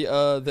grab the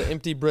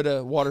empty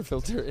Brita water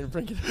filter and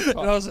bring it up?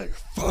 And I was like,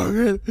 fuck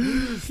it.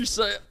 She's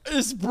like,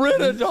 it's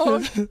Brita,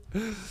 dog.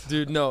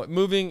 Dude, no,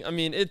 moving.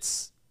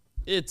 it's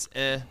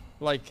eh.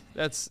 Like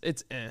it's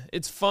eh.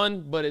 It's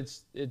fun, but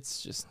it's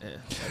just eh.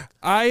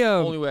 Like,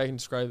 only way I can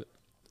describe it.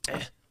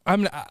 Eh.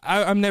 I'm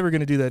never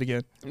gonna do that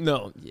again.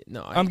 No.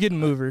 I'm getting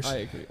movers. I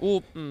agree.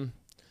 Well,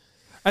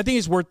 I think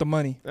it's worth the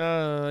money.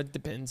 it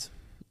depends.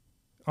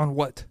 On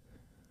what?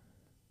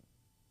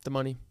 The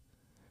money,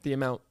 the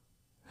amount.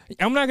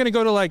 I'm not gonna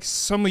go to like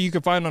somewhere you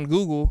can find on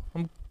Google.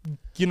 I'm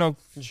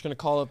just gonna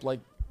call up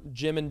like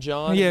Jim and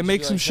John. Yeah, and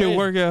make just some be like, shit hey,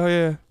 work out.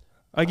 Yeah,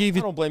 I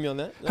don't blame you on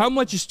that. No. How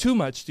much is too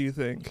much? Do you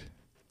think?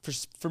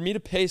 For me to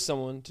pay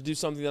someone to do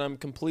something that I'm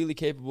completely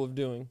capable of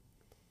doing,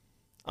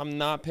 I'm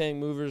not paying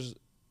movers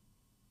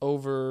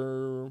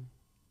over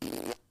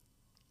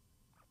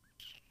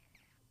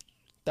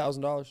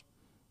 $1,000.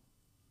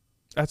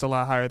 That's a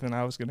lot higher than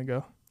I was gonna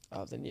go.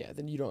 Oh, then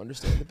you don't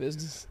understand the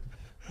business.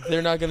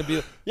 They're not gonna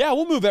be. Yeah,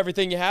 we'll move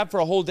everything you have for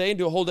a whole day and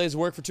do a whole day's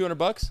work for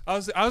 $200. I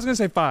was gonna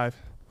say 5.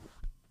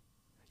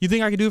 You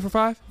think I could do it for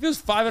 5? If it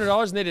was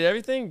 $500 and they did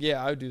everything,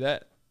 yeah, I would do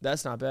that.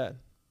 That's not bad.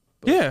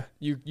 But Yeah.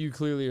 You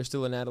clearly are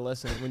still an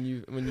adolescent when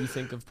you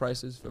think of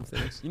prices of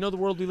things. You know the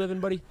world we live in,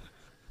 buddy? It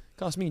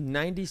cost me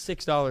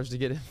 $96 to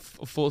get a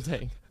full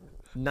tank.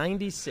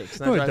 96.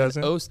 No, it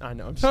doesn't. I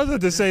know. I was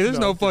about to say, there's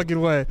no fucking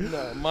way.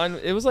 No, mine.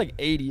 It was like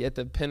 80 at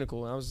the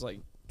Pinnacle, and I was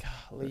like,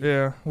 golly.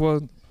 Yeah.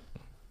 Well,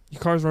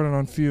 your car's running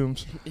on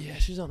fumes. Yeah,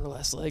 she's on her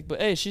last leg, but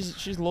hey,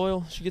 she's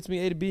loyal. She gets me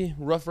A to B.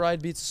 Rough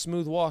ride beats a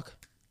smooth walk.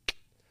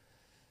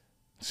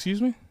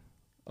 Excuse me?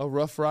 A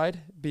rough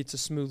ride beats a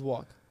smooth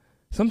walk.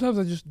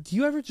 Sometimes do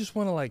you ever just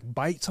want to like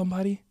bite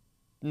somebody?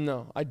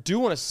 No, I do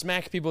want to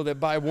smack people that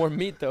buy warm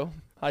meat though.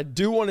 I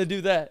do want to do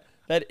that.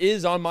 That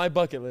is on my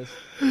bucket list,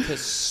 to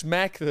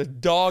smack the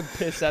dog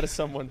piss out of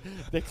someone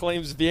that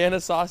claims Vienna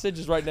sausage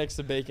is right next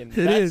to bacon.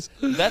 That's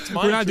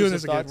my We're not doing intrusive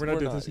this again. thoughts. We're not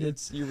doing this again.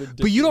 You're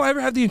ridiculous. But you don't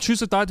ever have the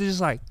intrusive thought to just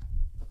like,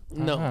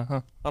 No,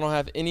 uh-huh. I don't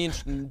have any.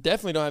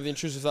 Definitely don't have the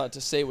intrusive thought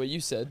to say what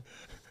you said.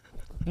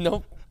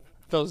 Nope,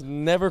 those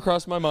never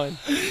crossed my mind.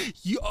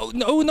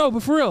 No,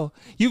 but for real,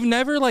 you've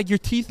never your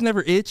teeth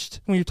never itched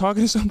when you're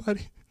talking to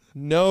somebody.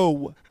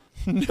 No,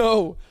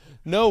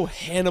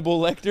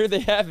 Hannibal Lecter, they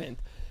haven't.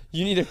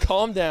 You need to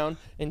calm down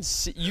and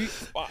see.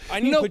 I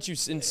need to put you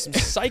in some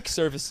psych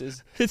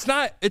services. It's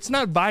not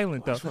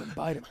violent though. I just want to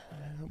bite him.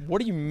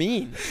 What do you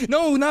mean?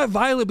 No, not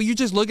violent, but you're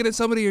just looking at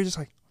somebody. You're just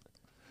like,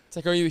 It's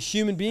like, are you a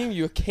human being? Are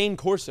you a cane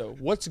corso?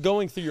 What's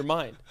going through your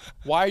mind?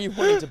 Why are you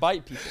wanting to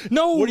bite people?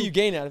 No. What do you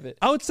gain out of it?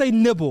 I would say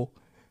nibble.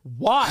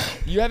 Why?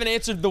 You haven't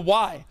answered the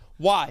why.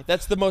 Why?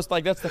 That's the most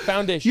that's the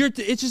foundation.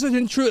 It's just an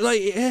intrusive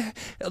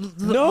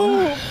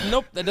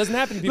Nope, that doesn't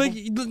happen to people.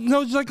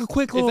 Just like a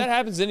quick If little. that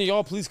happens to any of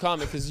y'all, please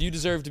comment, because you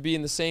deserve to be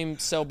in the same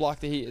cell block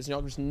that he is.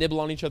 Y'all just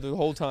nibble on each other the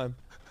whole time.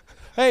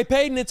 Hey,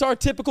 Peyton, it's our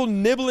typical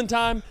nibbling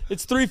time.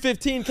 It's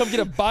 3:15. Come get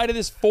a bite of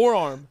this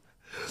forearm.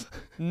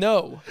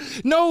 No,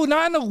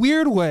 not in a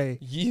weird way.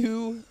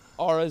 you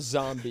are a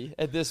zombie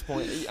at this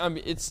point. I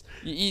mean, you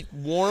eat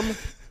warm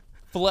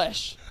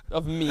flesh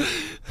of meat.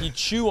 You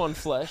chew on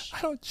flesh.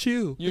 I don't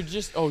chew. You're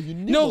just you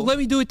nibble. No, let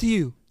me do it to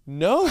you.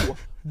 No.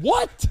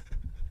 What?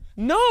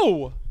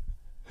 No.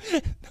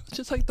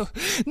 Just like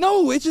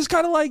it's just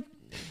kind of like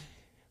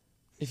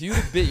If you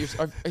bit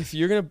yourself, if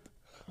you're gonna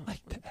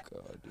like that.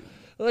 God, dude.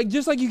 Like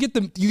just like you get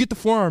the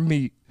forearm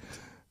meat.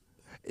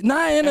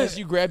 Not in As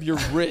you grab your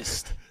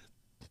wrist,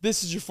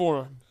 this is your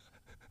forearm.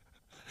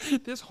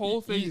 This whole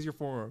thing is your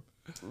forearm.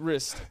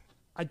 Wrist.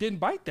 I didn't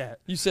bite that.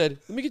 You said,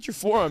 "Let me get your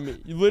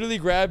forearm." You literally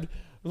grabbed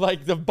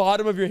like the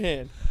bottom of your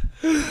hand.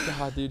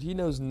 God, dude, he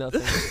knows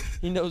nothing.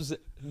 He knows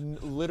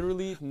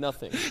literally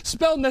nothing.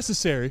 Spell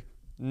necessary.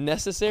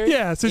 Necessary?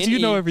 Yeah, since you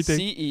know everything.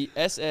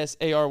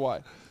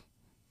 Necessary.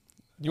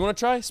 You want to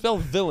try? Spell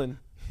villain.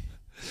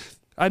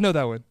 I know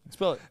that one.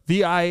 Spell it.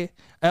 Villain.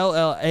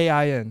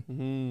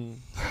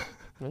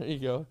 There you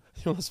go.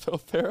 You want to spell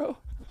pharaoh?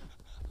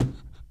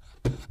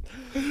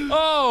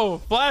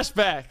 Oh,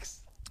 flashbacks.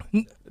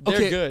 They're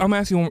Okay, good. I'm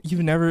asking,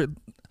 you've never,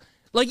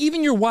 like,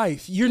 even your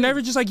wife, you're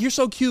never just like, you're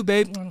so cute,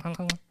 babe.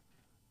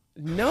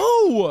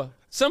 No.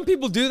 Some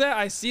people do that.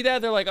 I see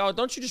that. They're like, oh,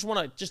 don't you just want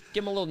to just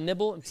give them a little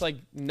nibble? It's like,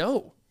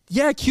 no.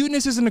 Yeah,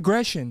 cuteness is an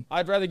aggression.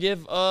 I'd rather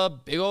give a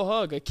big old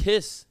hug, a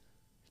kiss.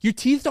 Your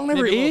teeth don't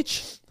ever Maybe a little-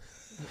 itch?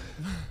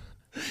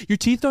 Your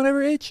teeth don't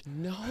ever itch?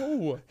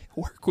 No.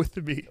 Work with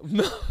me.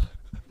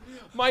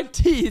 My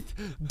teeth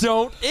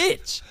don't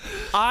itch.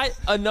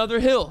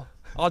 Another hill.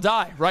 I'll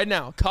die right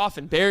now.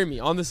 Coffin, bury me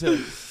on this hill.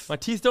 My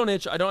teeth don't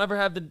itch. I don't ever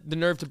have the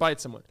nerve to bite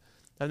someone.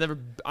 I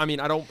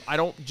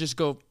don't just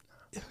go,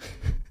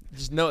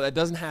 just no, that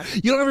doesn't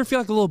happen. You don't ever feel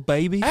like a little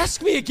baby?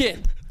 Ask me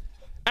again.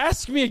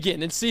 Ask me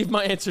again and see if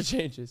my answer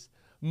changes.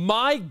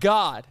 My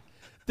God.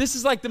 This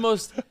is like the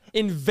most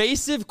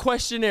invasive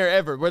questionnaire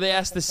ever where they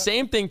ask the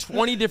same thing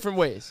 20 different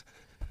ways.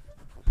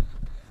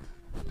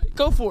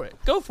 Go for it.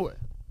 Go for it.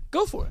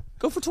 Go for it.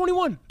 Go for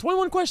 21.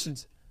 21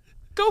 questions.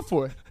 Go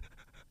for it.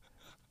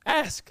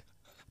 Ask.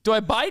 Do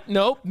I bite?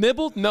 Nope.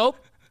 Nibble? Nope.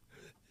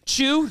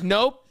 Chew?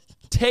 Nope.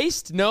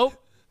 Taste? Nope.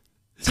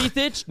 Teeth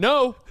itch?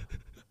 No.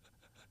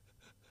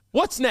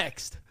 What's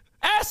next?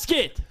 Ask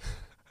it.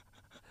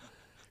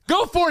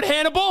 Go for it,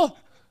 Hannibal.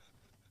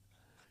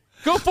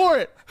 Go for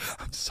it.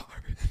 I'm sorry.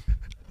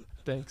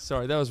 Thanks.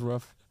 Sorry, that was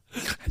rough.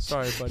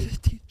 Sorry, buddy.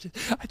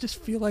 I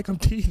just feel like I'm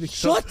teething.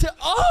 Shut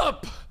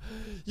up!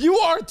 You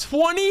are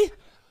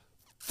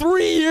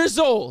 23 years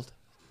old.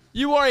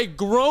 You are a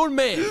grown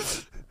man.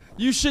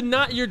 You should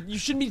not. You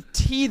shouldn't be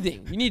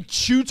teething. You need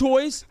chew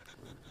toys.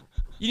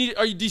 Do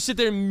you sit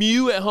there and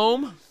mew at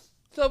home?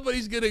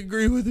 Somebody's gonna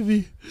agree with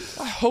me.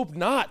 I hope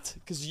not,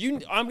 because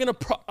I'm gonna.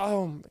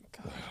 Oh my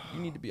God!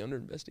 You need to be under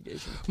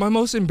investigation. My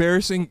most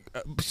embarrassing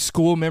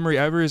school memory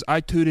ever is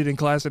I tooted in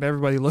class and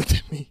everybody looked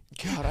at me.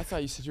 God, I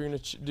thought you said you were gonna.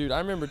 Dude, I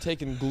remember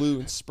taking glue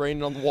and spraying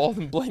it on the wall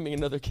and blaming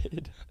another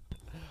kid.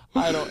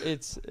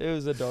 It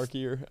was a dark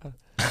year.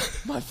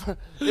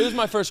 It was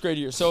my first grade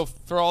year. So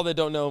for all that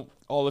don't know,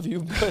 all of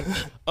you,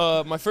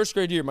 but my first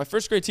grade year, my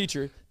first grade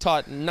teacher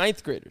taught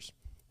ninth graders,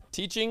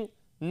 teaching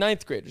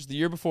ninth graders the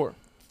year before,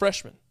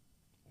 freshmen,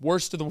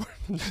 worst of the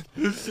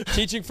worst,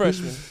 teaching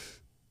freshmen.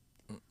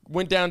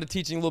 Went down to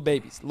teaching little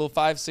babies, little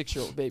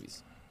 5-6-year-old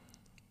babies.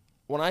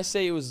 When I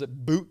say it was a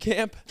boot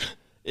camp,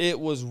 it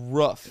was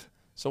rough.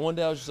 So one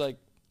day I was just like,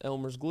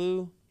 Elmer's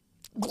glue.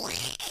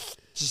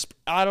 Just,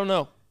 I don't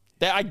know.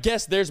 I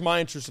guess there's my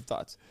intrusive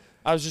thoughts.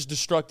 I was just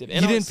destructive.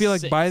 And You didn't feel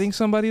like biting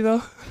somebody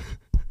though?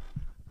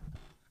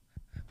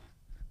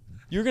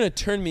 You're going to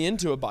turn me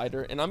into a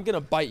biter, and I'm going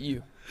to bite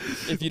you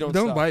if you don't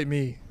Don't stop. bite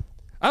me.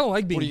 I don't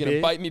like being What, are you going to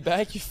bit. bite me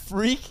back, you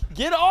freak?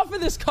 Get off of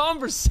this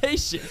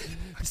conversation.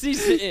 This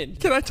needs to end.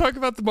 Can I talk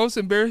about the most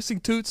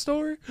embarrassing toot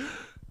story?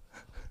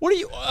 What are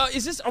you,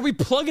 are we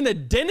plugging a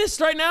dentist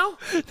right now?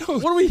 No.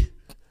 What are we?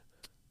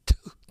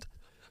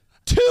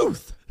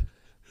 Tooth.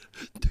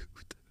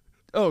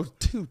 Oh,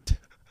 toot.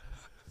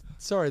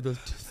 Sorry, there's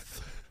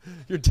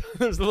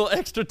a little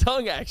extra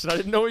tongue action. I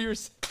didn't know what you were.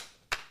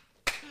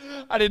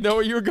 I didn't know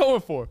what you were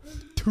going for.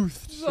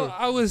 Tooth. So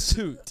I was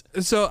Toot.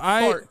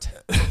 Fart.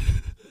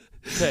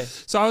 Okay.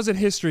 So I was in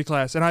history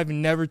class, and I've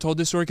never told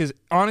this story because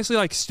honestly,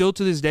 like, still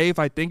to this day, if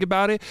I think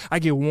about it, I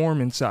get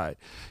warm inside.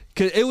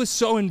 Cause it was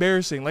so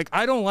embarrassing. Like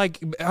I don't like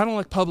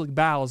public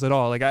bowels at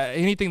all. Like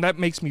anything that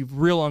makes me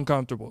real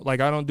uncomfortable. Like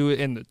I don't do it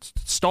in the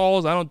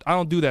stalls. I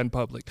don't do that in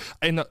public.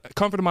 In the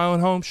comfort of my own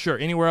home, sure.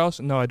 Anywhere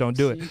else, no, I don't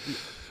do it.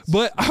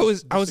 But I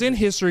was in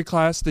history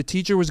class. The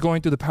teacher was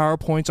going through the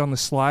PowerPoints on the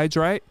slides,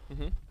 right?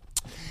 Mm-hmm.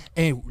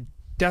 And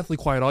deathly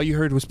quiet. All you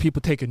heard was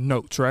people taking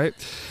notes, right?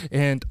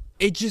 And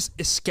it just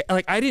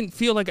like I didn't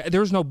feel like there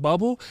was no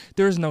bubble.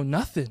 There was no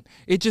nothing.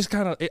 It just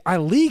kind of I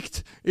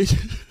leaked. It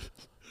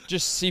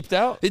Just seeped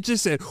out? It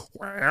just said,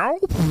 wow.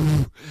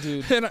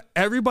 Dude. And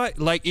everybody,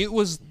 like, it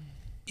was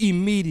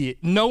immediate.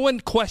 No one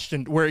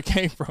questioned where it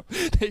came from.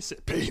 They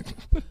said, babe.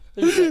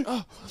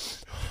 Oh.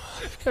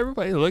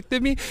 Everybody looked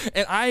at me,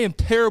 and I am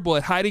terrible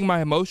at hiding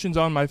my emotions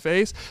on my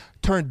face.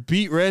 Turned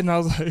beet red, and I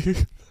was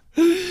like,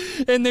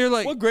 and they're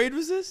like, What grade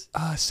was this?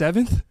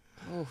 7th.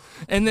 Oh.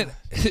 And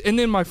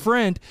then my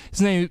friend,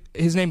 his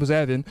name was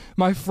Evan.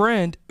 My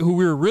friend, who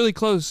we were really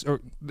close,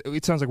 or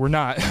it sounds like we're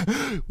not,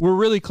 we're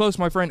really close.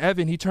 My friend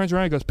Evan, he turns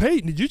around and goes,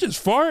 Peyton, did you just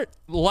fart?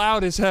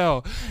 Loud as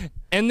hell.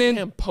 And then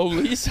Damn,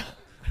 police.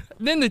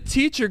 Then the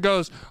teacher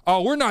goes,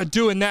 oh, we're not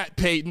doing that,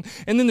 Peyton.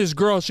 And then this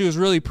girl, she was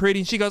really pretty,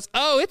 and she goes,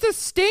 oh, it's a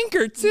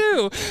stinker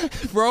too.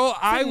 Bro,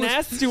 I was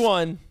nasty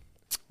one.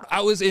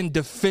 I was in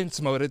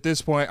defense mode at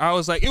this point. I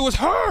was like, it was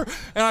her!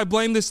 And I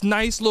blamed this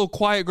nice little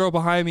quiet girl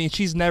behind me, and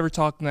she's never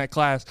talked in that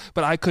class,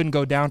 but I couldn't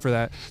go down for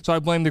that. So I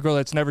blamed the girl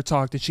that's never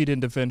talked, and she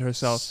didn't defend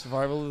herself.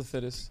 Survival of the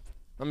fittest.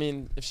 I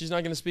mean, if she's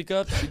not going to speak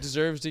up, she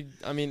deserves to.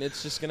 I mean,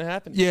 it's just going to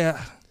happen.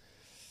 Yeah.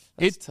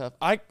 It's tough.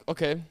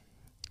 Okay.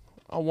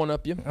 I'll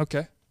one-up you.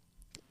 Okay.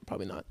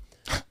 Probably not.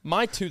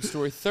 My toot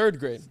story, 3rd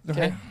grade.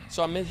 Okay.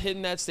 So I'm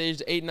hitting that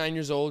stage, 8, 9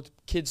 years old.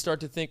 Kids start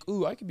to think,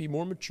 ooh, I could be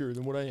more mature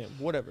than what I am.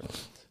 Whatever.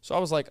 So I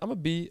was like, I'm going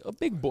to be a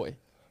big boy.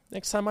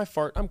 Next time I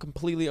fart, I'm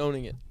completely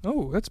owning it.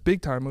 Oh, that's a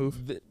big time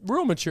move.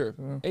 Real mature.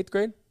 8th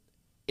grade?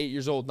 8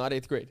 years old, not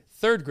 8th grade.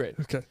 3rd grade.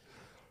 Okay.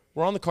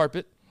 We're on the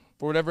carpet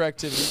for whatever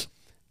activity.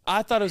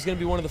 I thought it was going to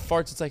be one of the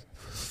farts. It's like,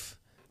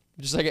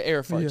 just like an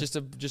air fart. Yeah. Just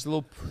a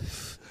little,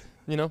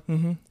 you know?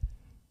 Mm-hmm.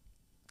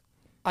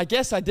 I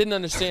guess I didn't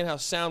understand how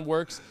sound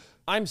works.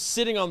 I'm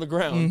sitting on the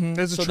ground. Mm-hmm.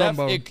 There's a so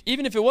trombone.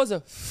 Even if it was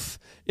a,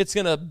 it's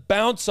going to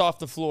bounce off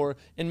the floor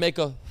and make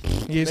a.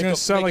 Yeah, it's going to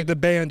sound like the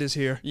band is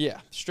here. Yeah,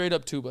 straight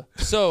up tuba.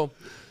 So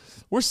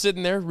we're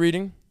sitting there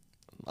reading.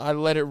 I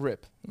let it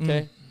rip,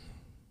 okay?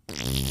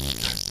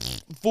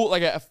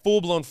 Like a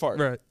full-blown fart.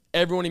 Right.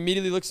 Everyone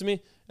immediately looks at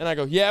me, and I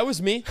go, yeah, it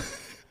was me.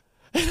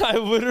 And I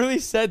literally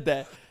said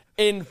that.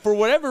 And for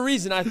whatever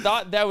reason, I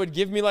thought that would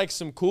give me like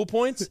some cool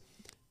points.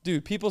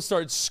 Dude, people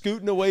start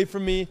scooting away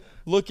from me,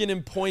 looking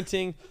and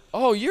pointing.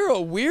 Oh, you're a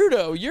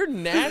weirdo. You're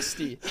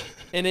nasty.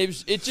 And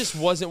it just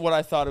wasn't what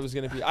I thought it was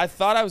going to be. I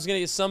thought I was going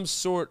to get some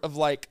sort of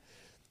like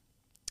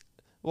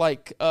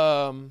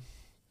I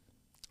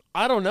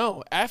don't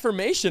know,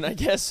 affirmation, I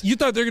guess. You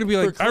thought they're going to be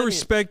like, I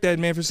respect that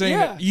man for saying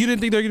Yeah. that. You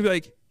didn't think they're going to be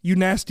like, you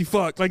nasty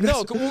fuck. Like,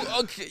 No,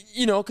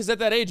 you know, because at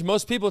that age,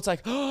 most people, it's like,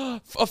 oh,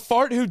 a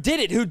fart, who did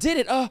it?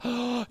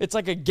 It's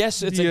like a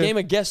guess, it's a game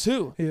of guess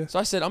who. Yeah. So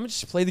I said, I'm going to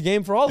just play the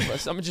game for all of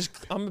us. I'm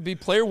going to be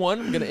player one.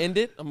 I'm going to end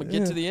it. I'm going to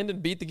get to the end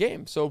and beat the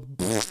game. So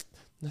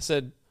I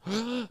said,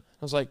 I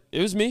was like,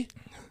 it was me.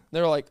 They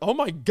were like, oh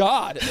my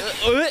God.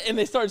 And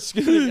they started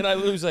scooting. And I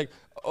was like,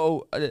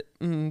 oh, that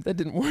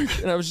didn't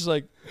work. And I was just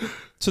like,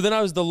 so then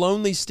I was the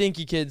lonely,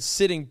 stinky kid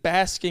sitting,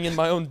 basking in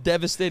my own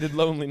devastated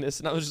loneliness.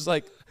 And I was just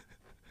like,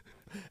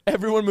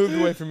 everyone moved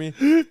away from me.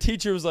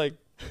 Teacher was like,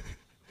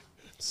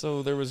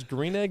 so there was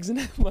green eggs in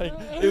it? Like,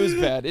 it was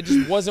bad. It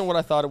just wasn't what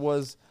I thought it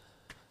was.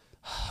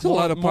 It's a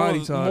lot of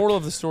potty talk. Moral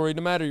of the story,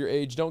 no matter your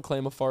age, don't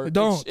claim a fart.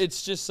 Don't.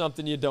 It's just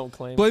something you don't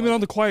claim. Blame it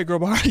on the quiet girl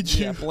behind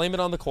you. Yeah, blame it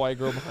on the quiet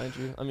girl behind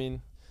you. I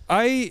mean.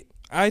 I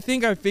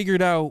think I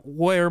figured out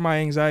where my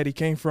anxiety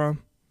came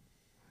from.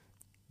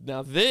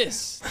 Now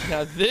this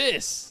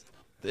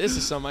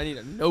is something I need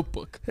a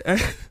notebook.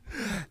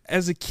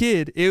 As a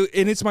kid,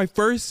 and it's my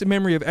first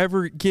memory of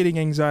ever getting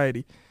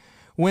anxiety.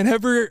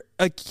 Whenever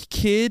a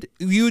kid,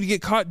 you would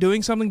get caught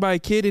doing something by a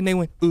kid and they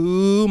went,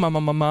 ooh,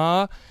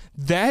 mama,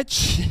 that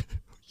shit.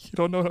 You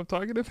don't know what I'm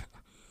talking about?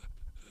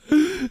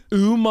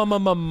 Ooh,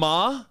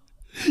 mama.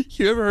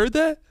 You ever heard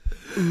that?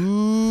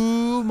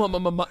 Ooh,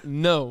 mama.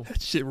 No.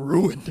 That shit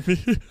ruined me.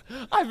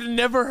 I've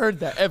never heard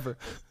that, ever.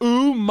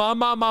 Ooh,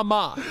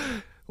 mama.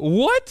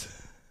 What?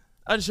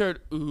 I just heard,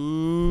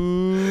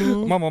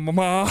 ooh.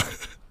 Mama.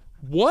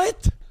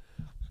 What?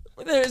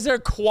 Is there a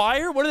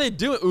choir? What are they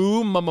doing?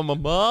 Ooh,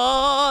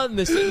 mama. And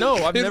they say, no,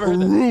 I've never heard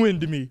that. It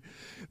ruined me.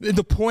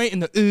 The point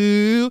and the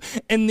ooh.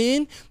 And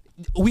then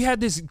we had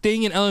this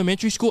thing in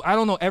elementary school. I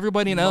don't know,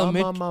 everybody in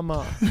elementary.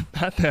 Mama.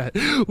 Not that.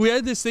 We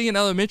had this thing in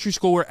elementary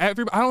school where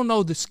everybody, I don't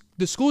know,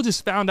 the school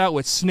just found out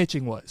what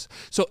snitching was.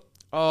 So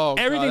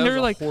everything, God, they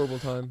were like, horrible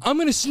time. I'm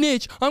going to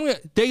snitch.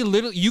 They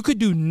literally, you could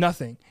do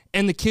nothing.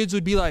 And the kids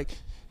would be like,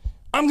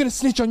 I'm going to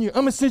snitch on you.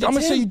 I'm going to snitch. I'm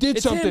going to say you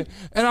did something.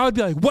 And I would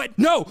be like, what?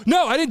 No,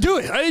 I didn't do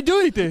it. I didn't do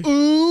anything.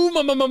 Ooh,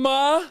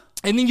 mama.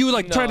 And then you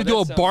would try to do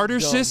a barter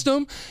dumb.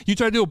 system. You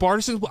try to do a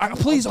barter system.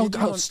 Please,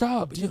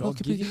 stop. Dude, I'll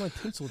give you my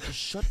pencil. Just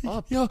shut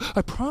up. Yo,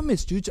 I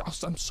promise, dude.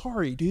 I'm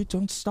sorry, dude.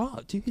 Don't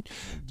stop, dude. Do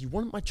you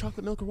want my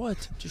chocolate milk or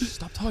what? Just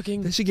stop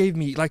talking. Then she gave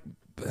me,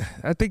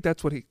 I think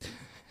that's what he...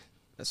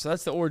 So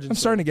that's the origin. I'm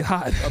starting to get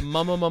hot. A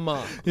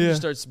mama. Yeah. He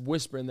starts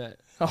whispering that.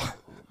 Oh.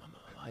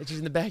 It's just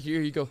in the back of your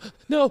ear. You go,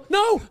 no,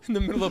 in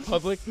the middle of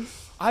public.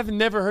 I've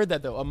never heard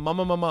that though. A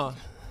mama.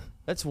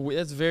 That's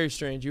very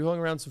strange. You hung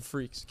around some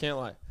freaks. Can't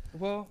lie.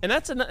 Well, and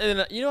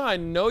you know how I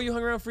know you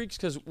hung around freaks?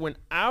 Because when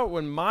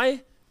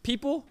my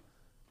people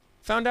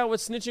found out what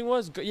snitching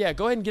was, go ahead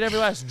and get every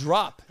last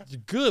drop.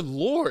 Good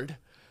Lord.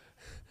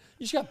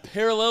 You just got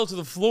parallel to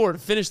the floor to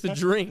finish the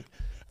drink.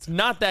 It's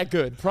not that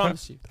good,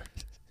 promise you.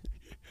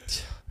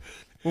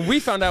 When we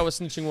found out what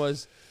snitching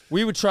was,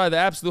 we would try the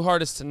absolute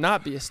hardest to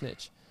not be a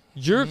snitch.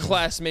 Your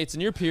classmates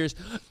and your peers,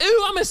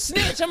 ooh, I'm a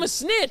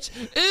snitch.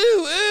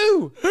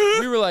 Ooh.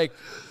 We were like,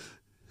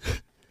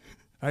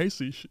 I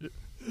see shit.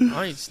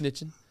 I ain't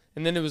snitching.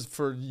 And then it was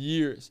for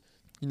years.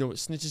 You know what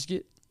snitches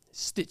get?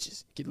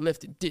 Stitches. Get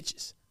left in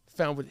ditches.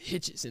 Found with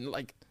hitches. And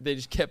they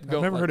just kept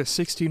going. I've never heard a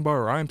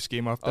 16-bar rhyme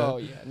scheme off that. Oh,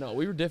 yeah. No,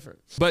 we were different.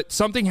 But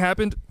something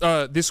happened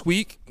this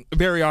week.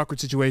 Very awkward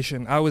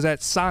situation. I was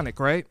at Sonic,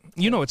 right?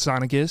 You know what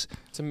Sonic is.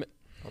 It's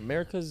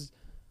America's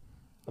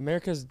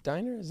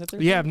Diner? Is that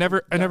their Yeah, name?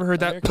 I never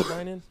heard that. America's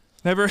Dine-In?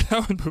 Never heard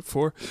that one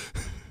before.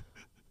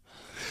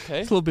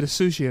 Okay. It's a little bit of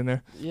sushi in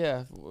there.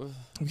 Yeah.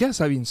 I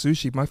guess I've eaten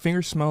sushi. My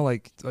fingers smell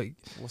like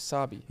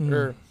Wasabi.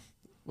 Mm.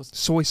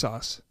 soy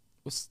sauce.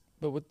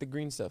 But with the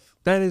green stuff.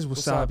 That is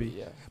wasabi.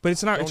 Yeah. But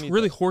it's not. Don't It's eat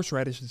really that.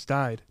 horseradish that's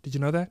dyed. Did you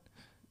know that?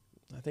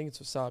 I think it's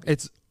wasabi.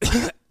 It's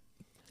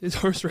it's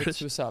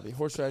horseradish. It's wasabi.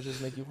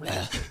 Horseradishes make you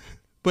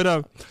But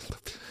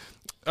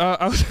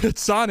I was at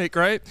Sonic,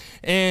 right?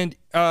 And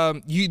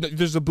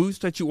there's a booth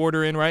that you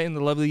order in, right? And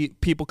the lovely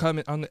people come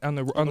in on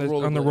the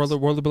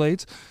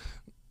rollerblades.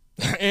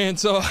 And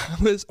so I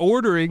was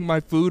ordering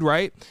my food,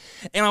 right?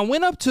 And I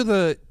went up to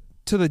the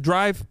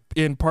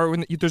drive-in part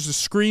when there's a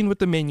screen with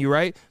the menu,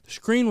 right? The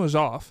screen was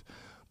off,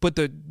 but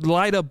the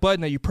light up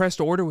button that you press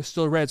to order was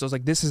still red. So I was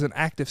like, this is an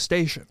active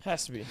station.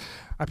 Has to be.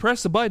 I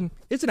press the button.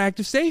 It's an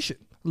active station.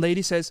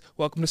 Lady says,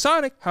 welcome to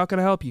Sonic. How can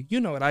I help you? You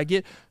know what I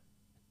get.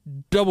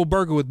 Double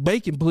burger with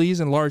bacon, please,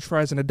 and large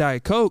fries and a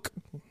Diet Coke.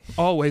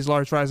 Always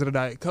large fries and a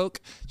Diet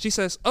Coke. She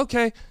says,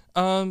 okay,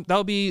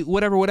 that'll be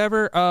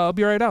whatever. I'll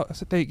be right out. I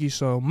said, thank you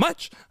so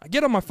much. I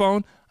get on my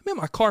phone. I'm in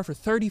my car for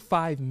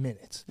 35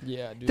 minutes.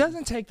 Yeah, dude.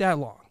 Doesn't take that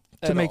long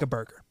to make a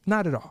burger.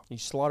 Not at all. You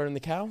slaughtering the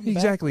cow? in the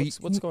back? Exactly.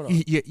 What's going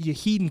on? You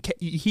heating.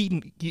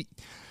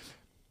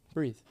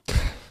 Breathe.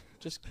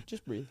 Just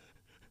breathe.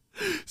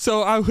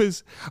 So I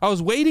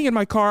was waiting in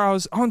my car. I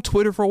was on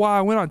Twitter for a while.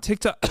 I went on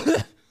TikTok.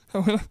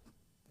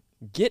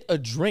 Get a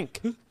drink.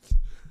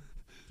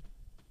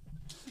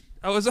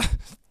 I was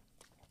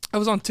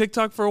on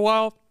TikTok for a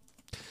while.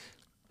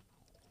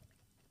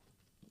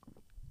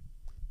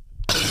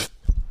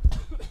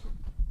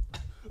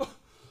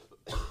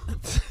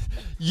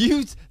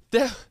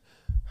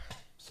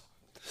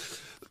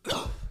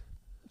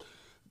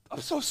 I'm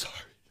so sorry.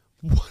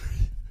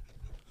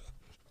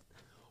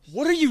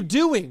 What are you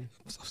doing?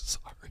 I'm so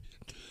sorry.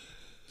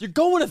 You're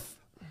going to.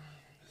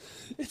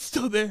 It's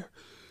still there.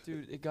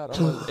 Dude, it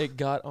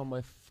got on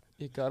my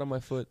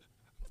foot.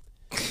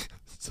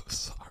 So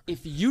sorry. If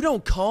you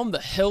don't calm the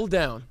hell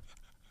down,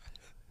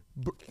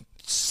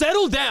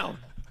 settle down.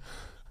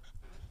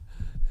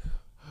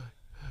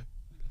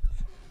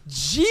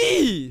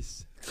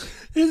 Jeez.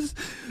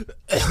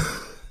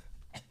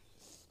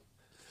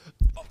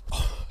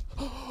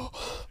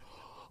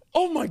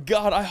 Oh my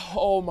god! I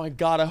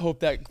hope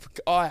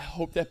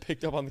that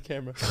picked up on the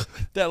camera.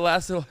 That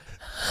last little,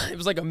 it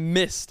was like a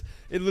mist.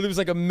 It literally was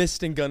like a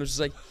misting gun. It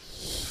was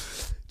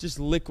just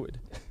liquid.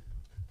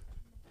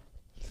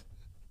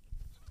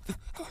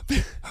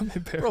 I'm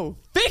embarrassed. Bro,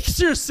 fix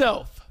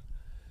yourself.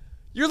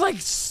 You're like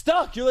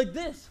stuck. You're like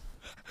this.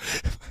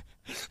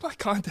 My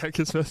contact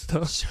is messed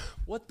up.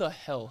 What the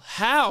hell?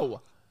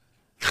 How?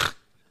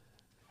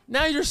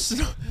 Now you're.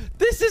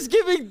 This is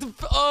giving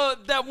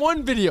that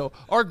one video,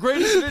 our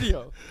greatest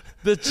video.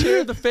 The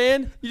chair, the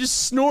fan, you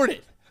just snort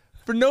it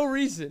for no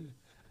reason.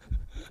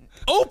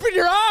 Open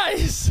your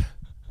eyes.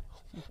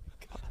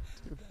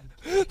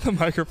 The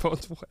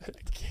microphone's wet.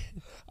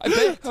 I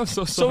bet. I'm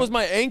so sorry. So was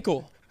my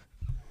ankle.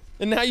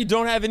 And now you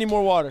don't have any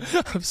more water.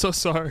 I'm so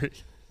sorry.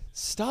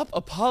 Stop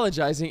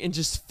apologizing and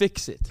just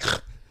fix it.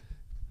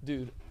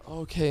 Dude,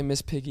 okay,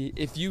 Miss Piggy,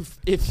 if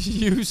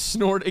you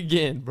snort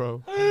again,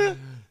 bro.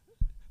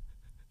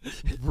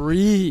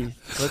 Breathe.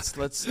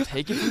 Let's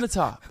take it from the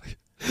top.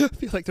 I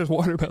feel like there's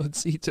watermelon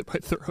seeds in my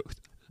throat.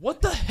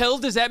 What the hell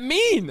does that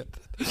mean?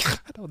 I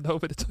don't know,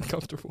 but it's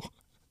uncomfortable.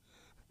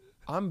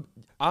 I'm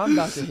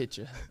about to hit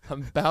you.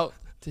 I'm about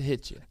to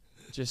hit you.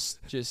 Just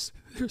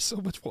There's so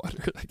much water.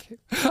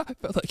 I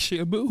felt like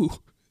Shamu.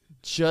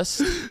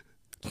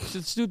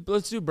 Let's do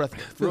breath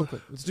work real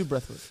quick. Let's do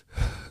breath work.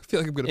 I feel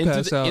like I'm gonna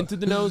pass out. In through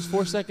the nose,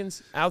 4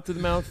 seconds. Out through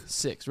the mouth,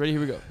 6. Ready?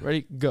 Here we go.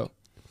 Ready? Go.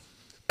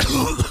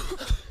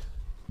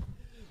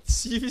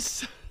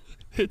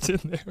 It's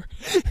in there.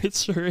 It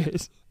sure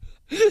is.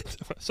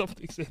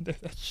 Something's in there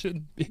that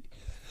shouldn't be.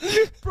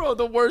 Bro,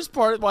 the worst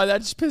part why that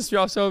just pissed me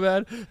off so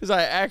bad is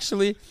I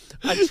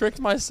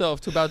tricked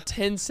myself to about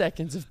 10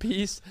 seconds of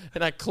peace,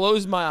 and I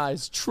closed my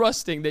eyes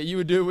trusting that you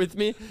would do it with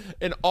me,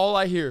 and all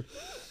I hear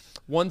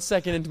 1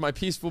 second into my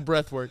peaceful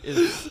breath work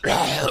is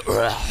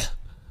I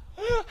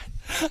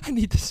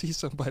need to see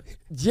somebody.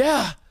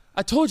 yeah,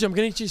 I told you I'm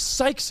gonna get you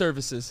psych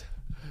services.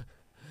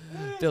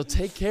 They'll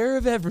take care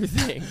of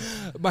everything.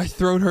 My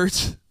throat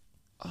hurts.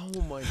 Oh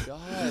my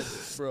god,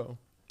 bro.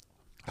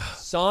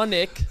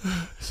 Sonic.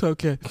 It's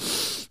okay.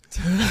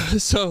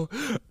 So,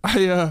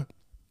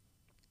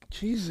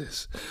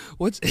 Jesus,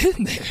 what's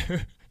in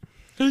there?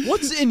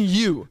 What's in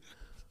you?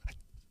 Like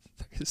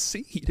a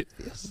seed. It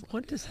feels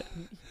What does that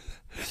mean?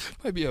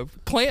 might be a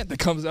plant that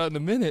comes out in a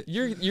minute.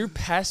 You're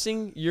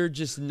passing your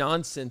just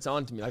nonsense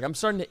on to me. Like I'm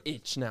starting to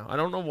itch now. I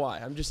don't know why.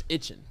 I'm just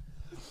itching.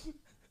 Oh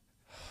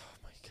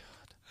my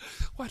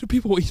god. Why do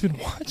people even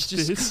watch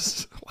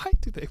this? Why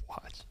do they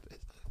watch this?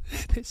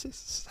 This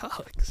just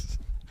sucks.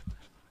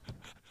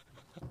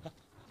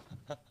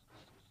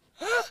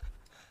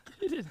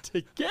 Get it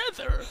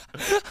together.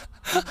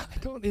 I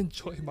don't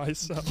enjoy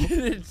myself. Get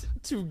it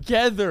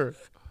together.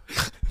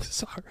 I'm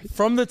sorry.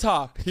 From the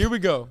top. Here we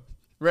go.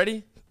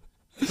 Ready?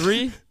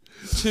 3,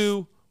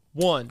 2,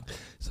 1.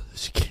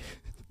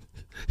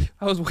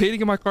 I was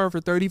waiting in my car for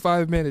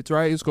 35 minutes,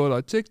 right? It was going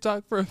on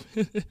TikTok for a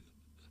minute.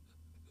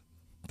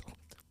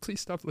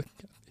 Please stop looking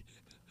at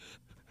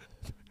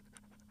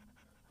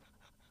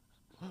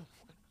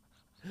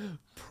me.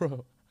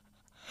 Bro,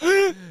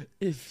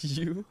 if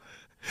you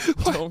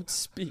don't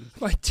speak.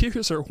 My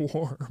tears are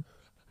warm.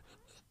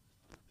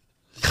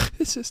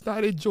 This is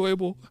not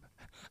enjoyable.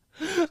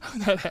 I'm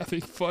not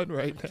having fun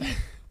right now.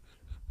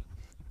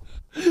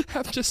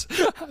 I'm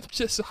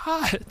just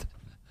hot.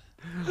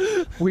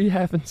 We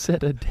haven't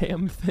said a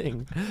damn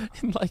thing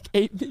in like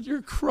 8 minutes.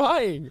 You're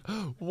crying.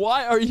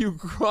 Why are you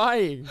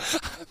crying?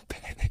 I'm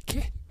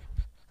panicking.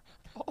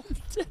 Calm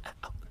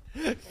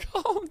down.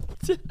 Calm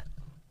down.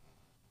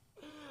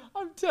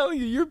 I'm telling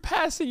you, you're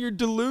passing your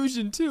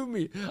delusion to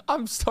me.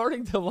 I'm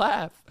starting to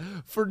laugh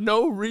for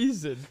no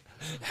reason.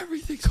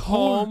 Everything's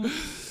Calm warm.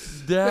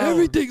 down.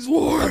 Everything's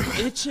warm.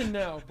 I'm itching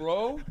now,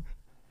 bro.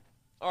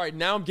 All right,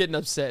 now I'm getting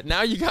upset.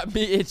 Now you got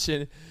me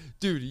itching.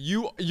 Dude,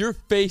 your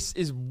face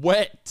is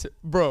wet,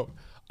 bro.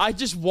 I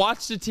just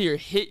watched a tear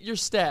hit your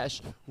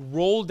stash,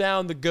 roll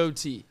down the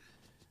goatee.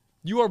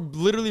 You are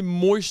literally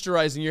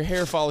moisturizing your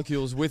hair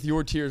follicles with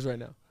your tears right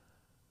now.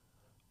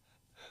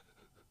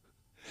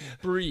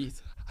 Breathe.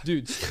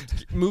 Dude,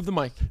 move the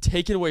mic.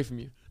 Take it away from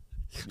you.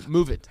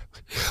 Move it.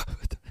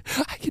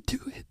 I can do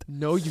it.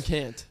 No, you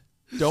can't.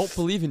 Don't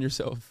believe in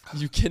yourself.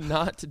 You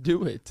cannot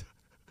do it.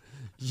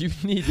 You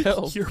need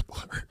help. You're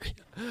blurry.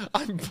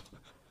 I'm...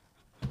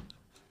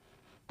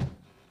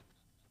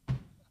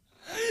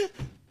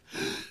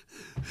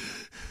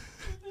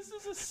 This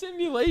is a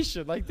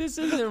simulation. Like, this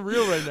isn't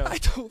real right now. I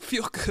don't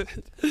feel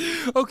good.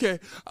 Okay,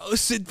 I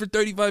was sitting for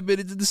 35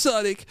 minutes in the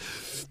Sonic,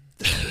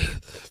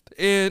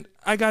 and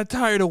I got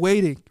tired of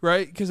waiting,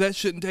 right? Because that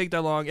shouldn't take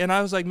that long. And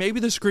I was like, maybe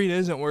the screen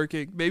isn't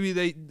working. Maybe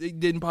they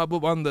didn't pop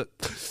up on the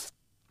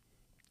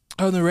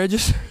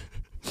register.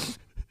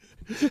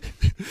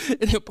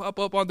 And it'll pop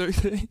up on their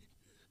thing.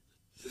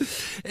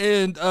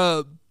 And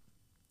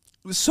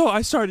so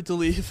I started to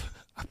leave.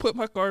 I put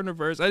my car in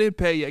reverse. I didn't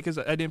pay yet because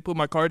I didn't put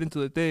my card into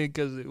the thing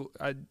because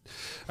I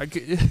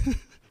could.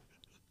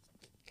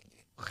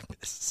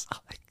 This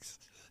sucks.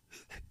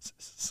 This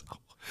is so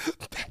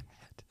bad.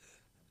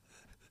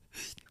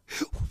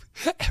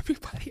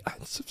 Everybody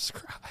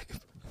unsubscribe.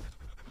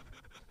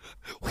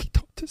 We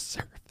don't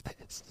deserve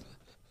this.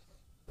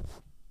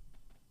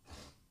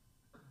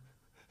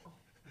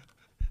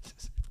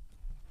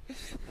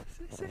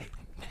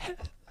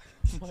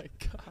 Oh my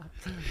God.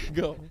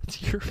 Go.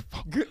 It's your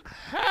fault.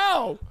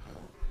 How?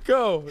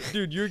 Go.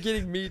 Dude, you're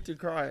getting me to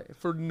cry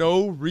for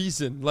no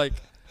reason. Like,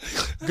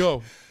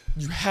 go.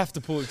 You have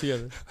to pull it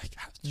together.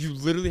 You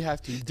literally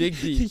have to. Dig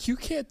deep. You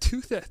can't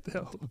do that,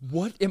 though.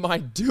 What am I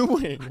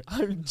doing?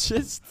 I'm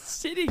just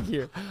sitting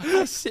here.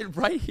 I sit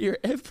right here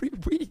every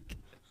week.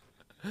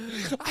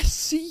 I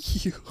see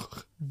you.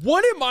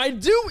 What am I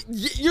doing?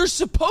 You're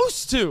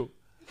supposed to.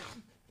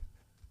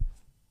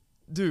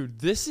 Dude,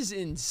 this is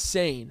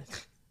insane.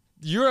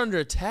 You're under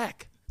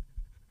attack.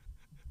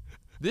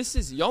 This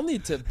is... Y'all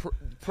need to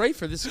pray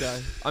for this guy.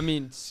 I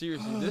mean,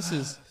 seriously, this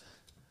is...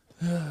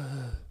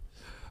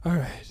 All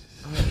right.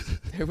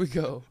 There we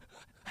go.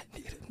 I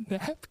need a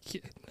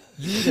napkin.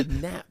 You need a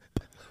nap.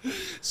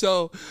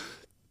 So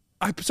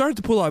I started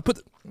to pull out.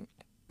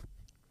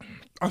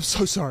 I'm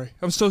so sorry.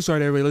 I'm so sorry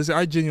to everybody. Listen,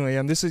 I genuinely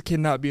am. This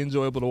cannot be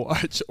enjoyable to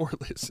watch or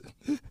listen.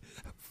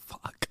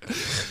 Fuck.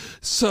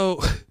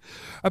 So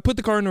I put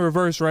the car in the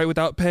reverse, right,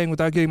 without paying,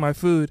 without getting my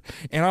food.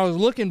 And I was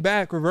looking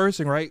back,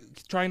 reversing, right,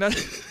 trying not...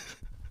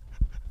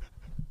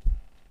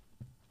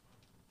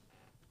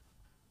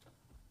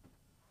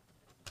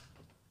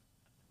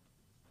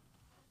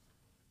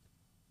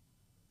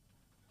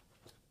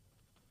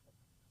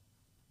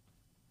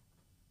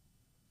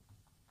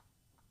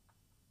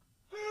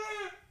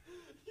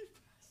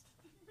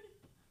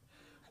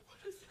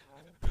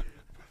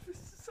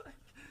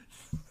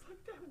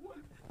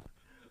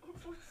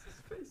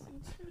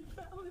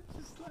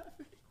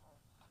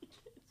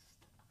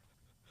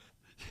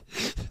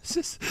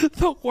 This is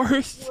the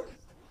worst.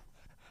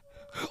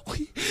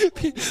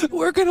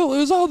 We're gonna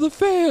lose all the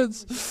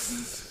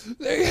fans.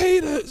 They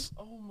hate us.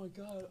 Oh my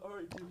God. All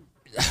right, dude.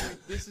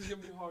 This is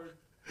gonna be hard.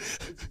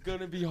 It's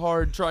gonna be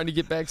hard trying to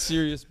get back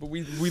serious, but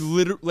we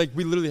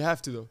literally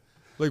have to though.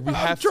 Like we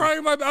have I'm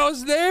trying my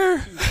best there.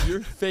 Dude, your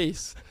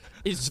face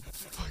is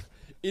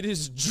it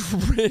is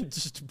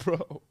drenched,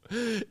 bro.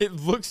 It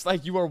looks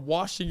like you are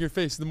washing your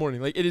face in the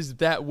morning. Like it is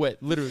that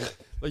wet, literally.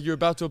 Like you're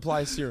about to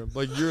apply serum.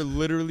 Like you're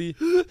literally,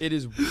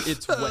 it's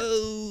wet.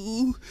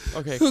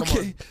 Okay, come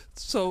on.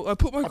 So I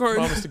put my car. I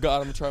promise to God,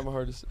 I'm gonna try my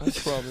hardest. I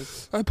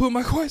promise. I put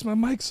my. Why is my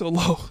mic so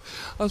low?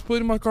 I was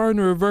putting my car in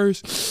the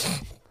reverse.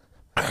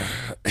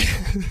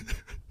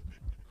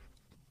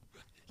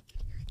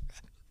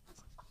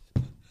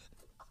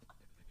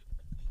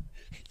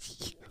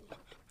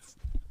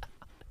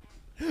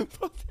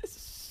 Bro,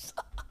 this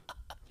sucks.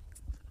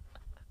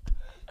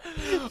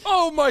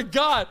 Oh my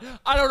God.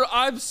 I don't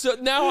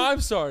know.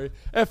 I'm sorry.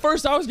 At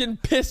first I was getting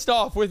pissed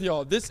off with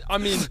y'all.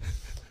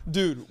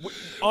 dude.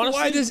 Honestly,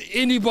 Why does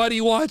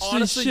anybody watch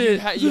honestly,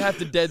 this shit? you have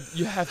to dead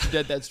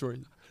that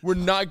story. We're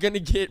not gonna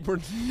get through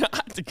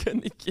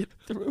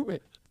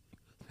it.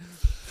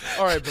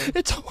 All right, bro.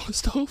 It's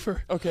almost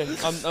over. Okay,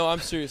 I'm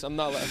serious. I'm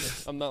not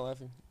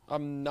laughing.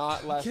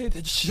 Okay,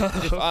 then shut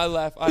If up. I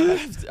laugh,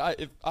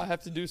 if I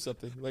have to do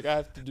something. Like I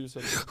have to do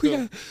something.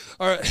 Go.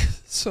 All right,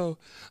 so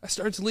I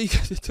started to leak.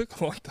 It took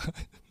a long time.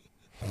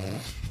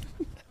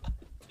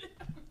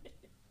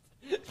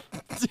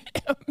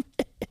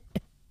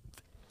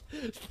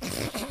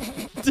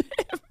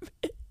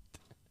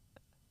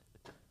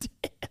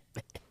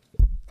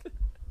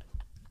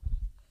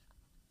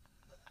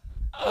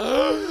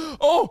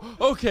 Oh,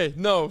 okay.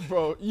 No,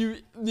 bro. You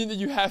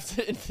have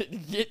to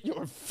get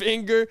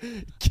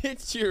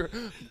your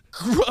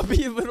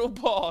grubby little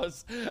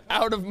paws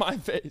out of my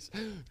face.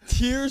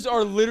 Tears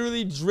are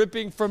literally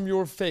dripping from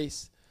your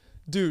face.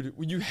 Dude,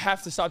 you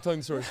have to stop telling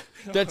the story.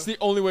 That's the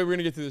only way we're going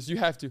to get through this. You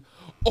have to.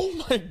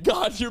 Oh my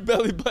God, your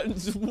belly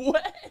button's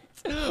wet.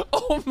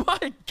 Oh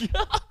my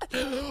God.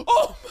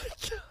 Oh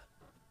my God.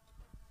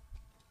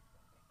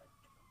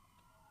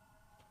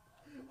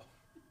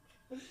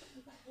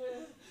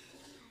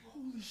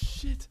 Holy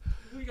shit.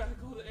 We gotta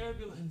call the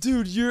ambulance.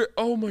 Dude,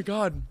 oh my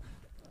God.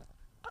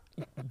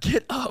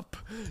 Get up.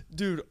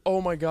 Dude,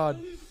 oh my God.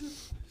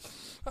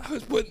 I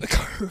was putting the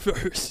car in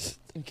reverse,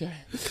 Okay.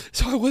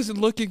 so I wasn't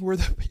looking where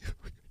the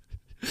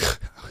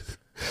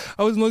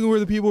I wasn't looking where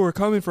the people were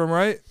coming from,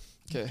 right?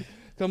 Okay.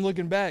 So I'm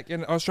looking back,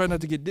 and I was trying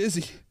not to get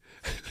dizzy.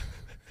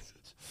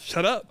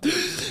 Shut up.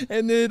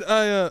 And then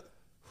I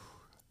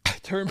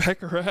turned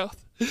back around,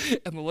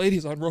 and the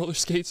lady's on roller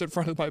skates in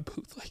front of my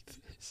booth like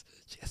this.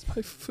 She has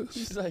my food.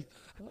 She's like,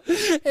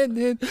 And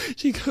then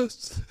she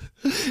goes,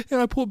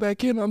 and I pull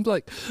back in. I'm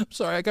like, I'm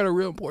sorry, I got a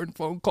real important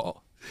phone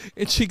call.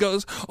 And she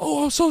goes,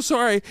 oh, I'm so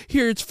sorry.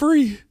 Here, it's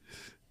free.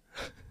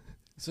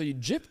 so you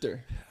gypped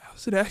her. That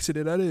was an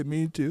accident. I didn't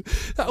mean to.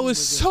 That was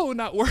so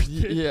not worth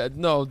it. Yeah,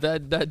 no,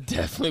 that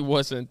definitely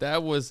wasn't.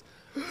 That was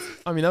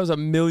 $1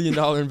 million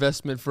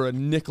investment for a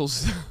nickel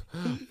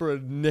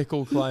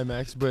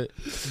climax. But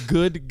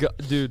good God,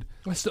 dude.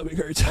 My stomach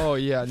hurts. Oh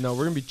yeah, no,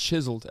 we're gonna be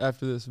chiseled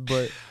after this.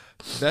 But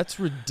that's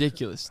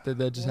ridiculous that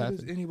just Why happened.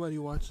 does anybody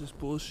watch this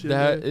bullshit?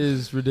 That man?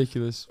 is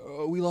ridiculous.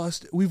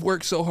 We've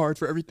worked so hard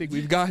for everything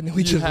we've gotten, and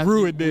we You just have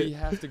ruined to, it. We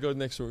have to go to the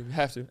next story. We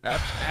have to.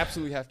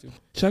 Absolutely have to.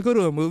 Should I go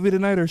to a movie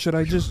tonight, or should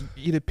I just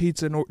eat a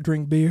pizza and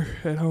drink beer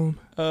at home?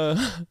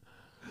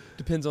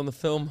 Depends on the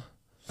film.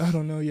 I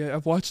don't know yet.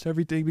 I've watched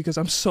everything because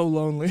I'm so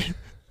lonely.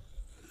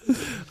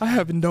 I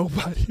have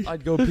nobody.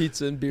 I'd go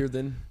pizza and beer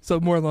then. So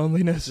more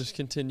loneliness. Just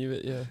continue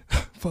it, yeah.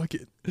 Fuck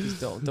it. Just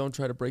don't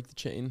try to break the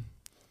chain.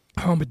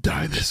 I'm gonna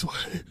die this way.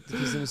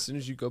 Because then as soon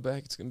as you go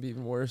back, it's gonna be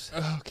even worse.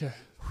 Okay.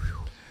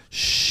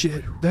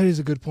 Shit, that is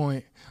a good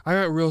point. I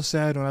got real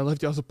sad when I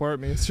left y'all's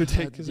apartment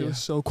yesterday because it yeah. was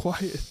so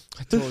quiet.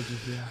 I told you,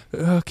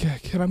 yeah. Okay,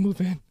 can I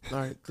move in? All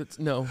right,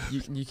 no,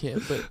 you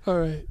can't. But All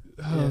right.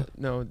 yeah,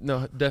 no,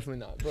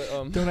 definitely not. But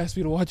Don't ask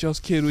me to watch y'all's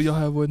kid when y'all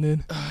have one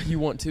then. you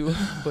want to?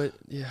 But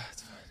yeah,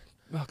 it's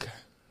fine. Okay.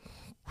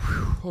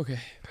 Okay.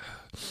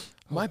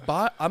 My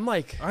bot, I'm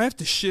like, I have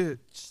to shit.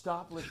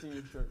 stop lifting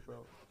your shirt, bro.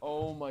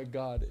 Oh my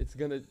God, it's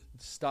gonna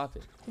stop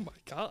it. Oh my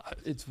god.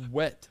 It's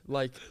wet.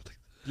 Like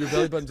your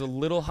belly button's a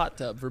little hot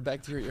tub for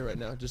bacteria right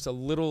now. Just a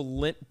little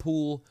lint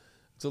pool.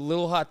 It's a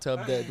little hot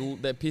tub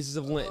that pieces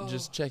of lint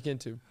just check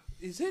into.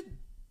 Is it?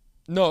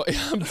 No,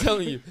 I'm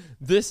telling you,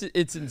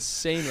 it's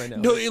insane right now.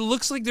 No, it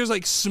looks like there's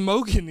like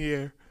smoke in the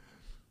air.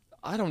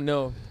 I don't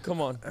know.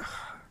 Come on.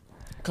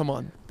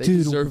 They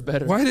Dude, deserve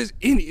better. Why does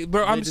any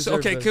bro? I'm so, deserve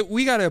okay. better.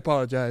 We gotta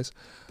apologize.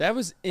 That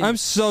was insane. I'm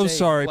so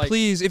sorry. Like,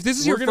 Please, if this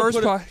is your we're gonna first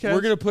put podcast,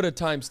 we're gonna put a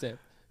timestamp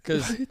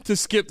because to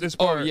skip this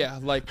part. oh yeah,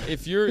 like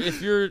if you're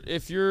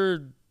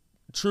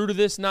true to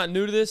this, not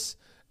new to this,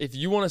 if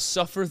you want to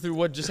suffer through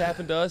what just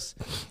happened to us,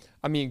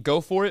 I mean,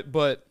 go for it.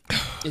 But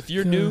if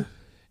you're new,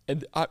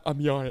 and I'm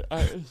yawning.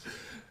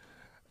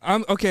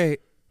 I'm okay.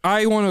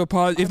 I want to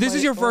apologize. If this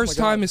is your oh my first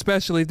God. time,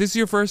 especially if this is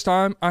your first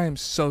time, I am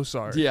so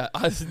sorry. Yeah,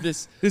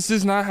 this This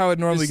is not how it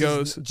normally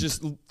this is goes.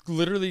 just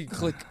literally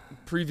click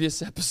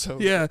previous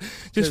episode. Yeah,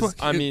 just 'Cause,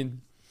 I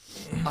mean,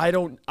 I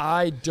don't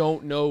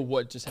know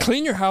what just happened.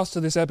 clean your house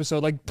to this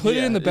episode. Like put it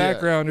Yeah, in the yeah.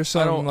 background or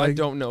something. I like,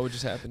 don't know what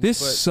just happened. This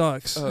but,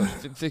 sucks.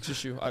 fix your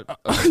shoe.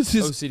 was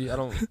just- OCD. I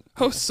don't.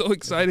 I was so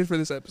excited for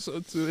this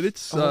episode too, and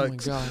it Oh my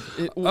sucks. God.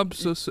 I'm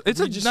so. It's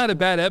we just- not a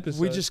bad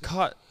episode. We just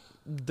caught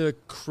the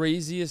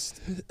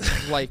craziest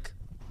like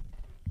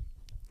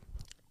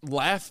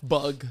laugh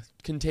bug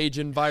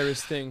contagion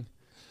virus thing.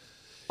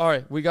 All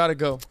right, we gotta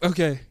go.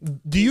 okay. Do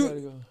We you?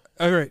 gotta go.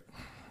 All right.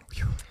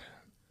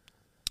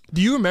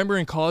 Do you remember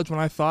in college when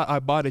I thought I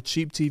bought a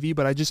cheap TV,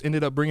 but I just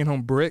ended up bringing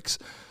home bricks?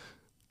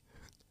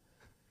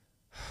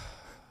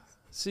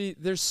 See,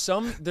 there's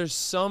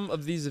some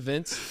of these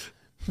events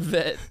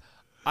that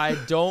I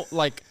don't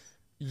like.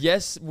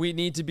 Yes, we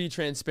need to be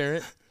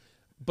transparent,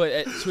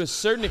 but to a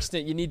certain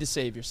extent, you need to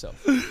save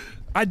yourself.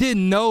 I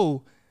didn't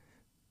know.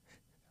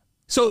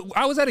 So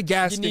I was at a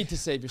gas You station. need to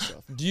save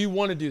yourself. Do you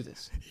want to do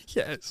this?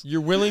 Yes.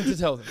 You're willing to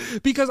tell them.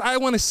 Because I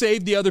want to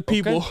save the other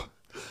people.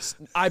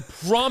 Okay. I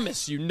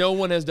promise you, no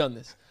one has done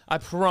this. I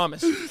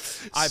promise you.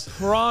 I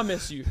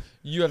promise you,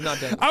 you have not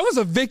done this. I was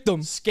a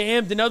victim.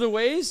 Scammed in other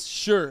ways?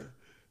 Sure.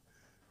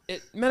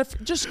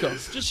 Just go.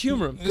 Just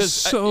humor him. Because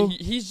So-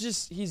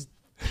 he's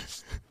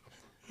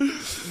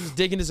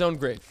digging his own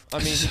grave. I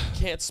mean, he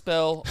can't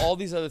spell, all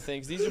these other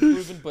things. These are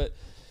proven, but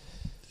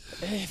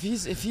hey, if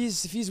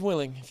he's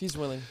willing.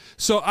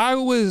 So I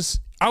was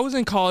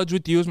in college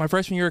with you. It was my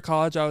freshman year of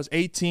college. I was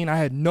 18. I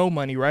had no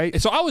money,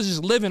 right? So I was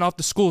just living off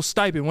the school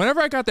stipend.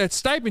 Whenever I got that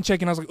stipend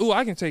check, and I was like, ooh,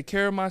 I can take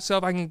care of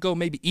myself. I can go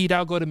maybe eat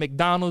out, go to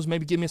McDonald's,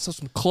 maybe get myself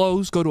some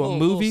clothes, go to a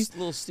movie.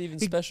 Little Steven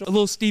special. A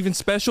little Steven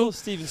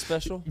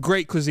special.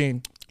 Great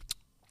cuisine.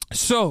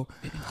 So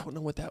I don't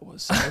know what that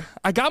was. Sorry.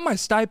 I got my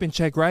stipend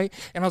check, right?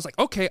 And I was like,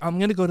 okay, I'm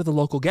going to go to the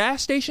local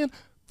gas station,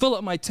 fill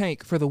up my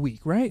tank for the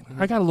week, right?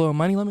 I got a little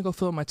money. Let me go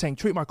fill up my tank,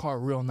 treat my car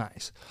real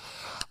nice.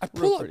 I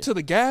pull up to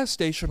the gas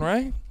station,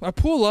 right? I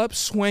pull up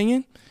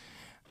swinging.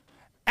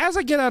 As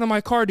I get out of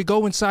my car to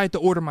go inside to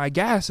order my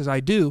gas, as I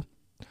do,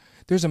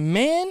 there's a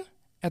man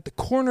at the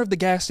corner of the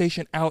gas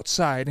station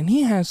outside, and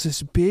he has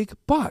this big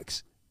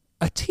box,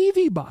 a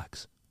TV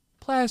box,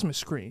 plasma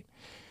screen.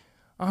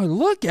 I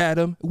look at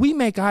him. We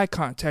make eye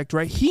contact,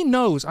 right? He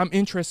knows I'm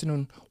interested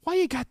in why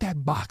you got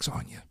that box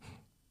on you.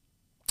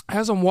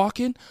 As I'm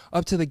walking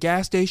up to the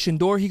gas station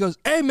door, he goes,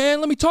 hey, man,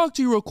 let me talk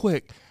to you real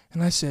quick.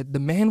 And I said, the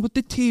man with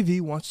the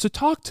TV wants to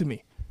talk to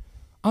me.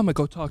 I'm going to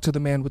go talk to the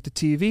man with the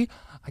TV.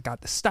 I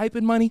got the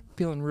stipend money,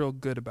 feeling real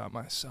good about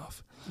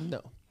myself.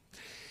 No.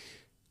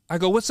 I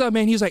go, what's up,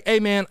 man? He's like,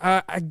 hey, man,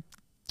 I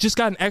just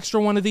got an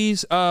extra one of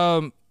these.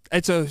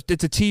 It's a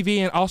TV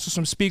and also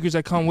some speakers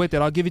that come with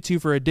it. I'll give it to you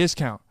for a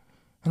discount.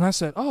 And I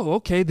said, oh,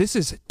 okay, this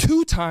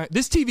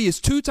TV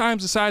is 2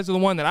 times the size of the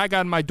one that I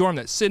got in my dorm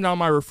that's sitting on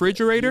my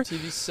refrigerator. Your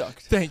TV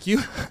sucked. Thank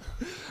you.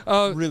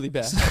 Really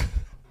bad. So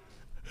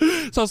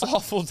I was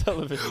Awful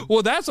television.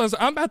 well, that's what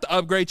I'm about to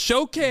upgrade.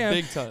 Show Cam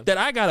Big time. that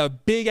I got a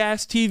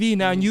big-ass TV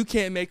now, and you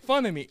can't make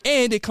fun of me.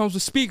 And it comes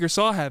with speakers,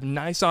 so I'll have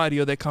nice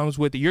audio that comes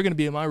with it. You're going to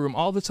be in my room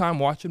all the time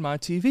watching my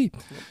TV.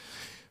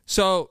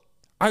 So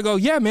I go,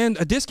 yeah, man,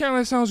 a discount,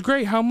 that sounds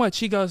great. How much?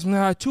 He goes,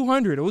 nah,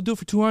 $200. We'll do it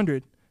for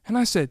 $200. And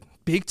I said,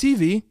 big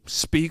TV,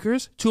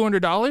 speakers,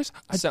 $200.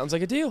 Sounds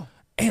like a deal.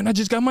 And I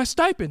just got my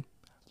stipend.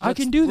 I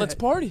can do that. Let's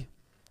party.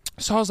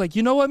 So I was like,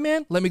 you know what,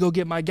 man? Let me go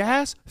get my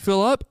gas,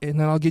 fill up, and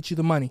then I'll get you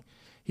the money.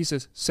 He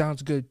says,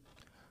 sounds good.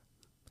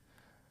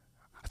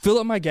 I fill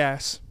up my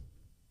gas.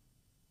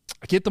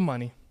 I get the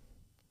money.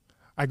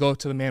 I go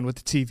to the man with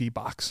the TV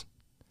box.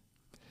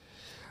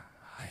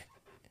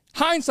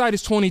 Hindsight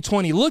is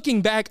 20/20.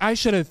 Looking back, I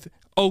should have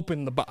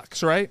opened the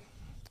box, right?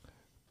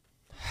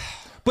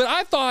 But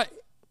I thought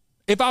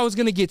if I was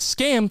going to get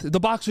scammed, the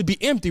box would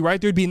be empty, right?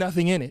 There'd be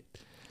nothing in it.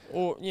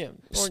 Or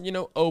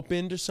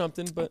opened or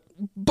something, but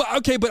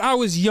But I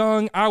was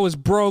young, I was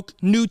broke,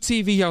 new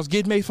TV. I was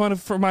getting made fun of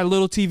for my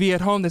little TV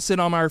at home that's sitting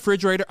on my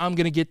refrigerator. I'm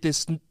gonna get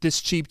this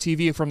cheap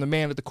TV from the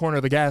man at the corner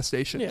of the gas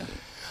station. Yeah.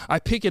 I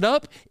pick it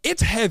up.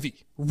 It's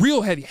heavy,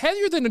 real heavy,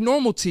 heavier than a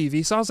normal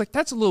TV. So I was like,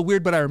 that's a little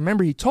weird. But I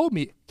remember he told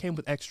me it came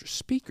with extra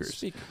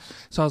speakers.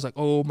 So I was like,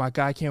 oh my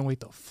God, I can't wait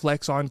to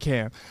flex on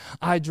Cam.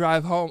 I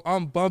drive home.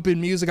 I'm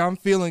bumping music. I'm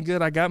feeling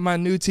good. I got my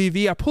new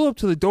TV. I pull up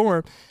to the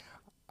dorm.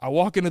 I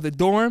walk into the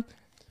dorm,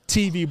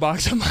 TV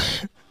box in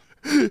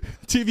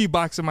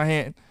my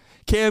hand.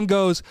 Cam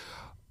goes,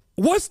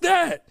 what's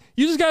that?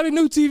 You just got a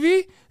new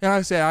TV? And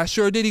I said, I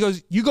sure did. He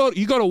goes, you go to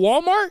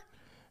Walmart?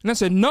 And I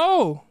said,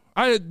 no.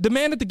 The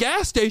man at the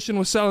gas station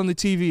was selling the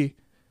TV.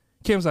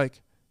 Cam's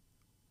like,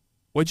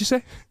 what'd you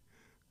say?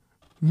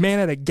 Man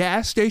at a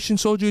gas station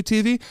sold you a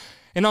TV?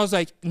 And I was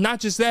like,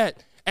 not just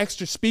that,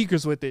 extra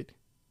speakers with it.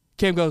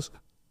 Cam goes,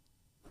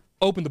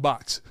 open the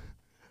box.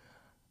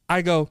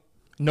 I go,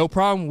 no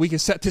problem. We can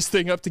set this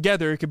thing up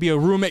together. It could be a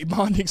roommate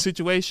bonding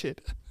situation.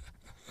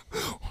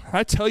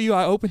 I tell you,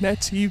 I opened that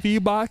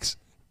TV box,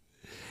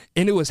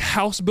 and it was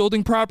house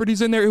building properties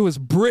in there. It was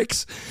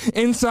bricks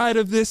inside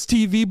of this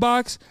TV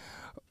box.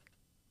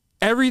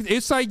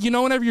 It's like,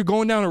 whenever you're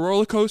going down a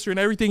roller coaster and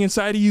everything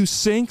inside of you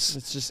sinks.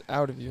 it's just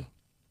out of you.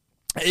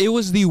 It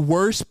was the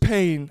worst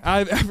pain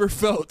I've ever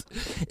felt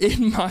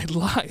in my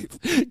life.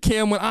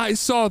 Cam, when I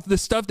saw the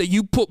stuff that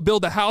you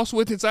build a house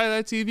with inside of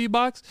that TV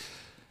box,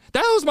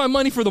 that was my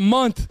money for the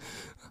month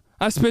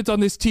I spent on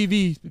this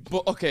TV.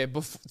 But okay,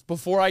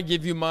 before I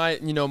give you my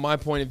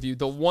point of view,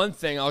 the one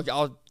thing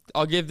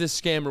I'll give this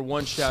scammer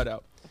one shout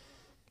out.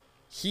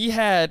 He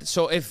had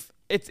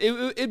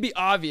it'd be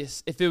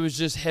obvious if it was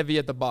just heavy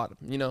at the bottom,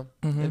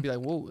 It'd be like,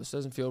 whoa, this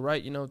doesn't feel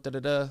right,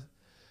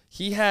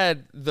 He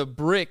had the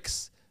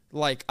bricks,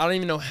 like, I don't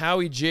even know how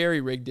he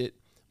jerry-rigged it,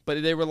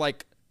 but they were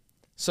like,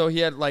 so he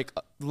had like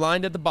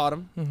lined at the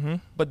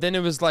bottom, but then it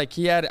was like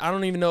he had, I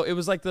don't even know, it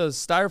was like the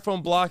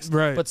styrofoam blocks,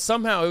 right? But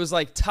somehow it was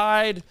like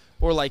tied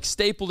or like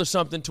stapled or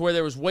something to where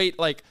there was weight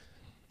like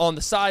on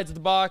the sides of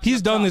the box.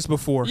 He's done this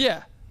before.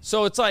 Yeah.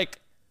 So it's like,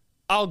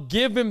 I'll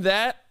give him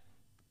that.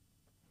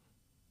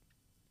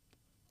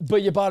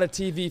 but you bought a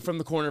TV from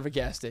the corner of a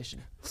gas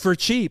station. For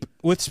cheap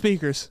with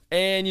speakers.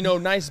 And, you know,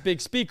 nice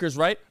big speakers,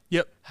 right?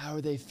 Yep. How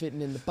are they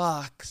fitting in the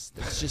box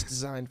that's just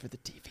designed for the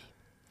TV?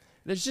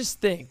 There's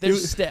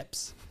there's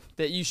steps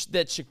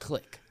that should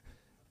click.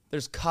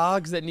 There's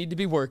cogs that need to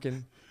be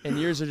working, and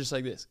yours are just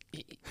like this.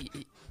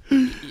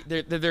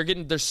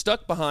 They're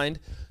stuck behind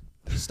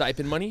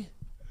stipend money,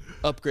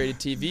 upgraded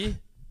TV,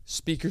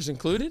 speakers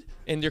included,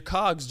 and your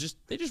cogs just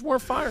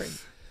weren't firing.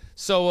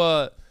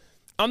 So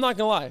I'm not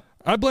gonna lie.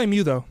 I blame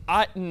you though.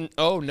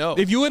 Oh no.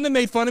 If you wouldn't have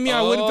made fun of me,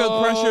 I wouldn't have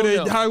felt pressure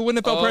to. No. I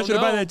wouldn't have felt pressure to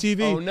buy that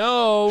TV. Oh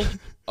no.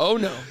 Oh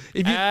no.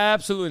 If you-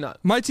 Absolutely not.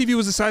 My TV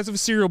was the size of a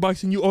cereal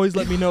box, and you always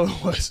let me know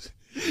it was.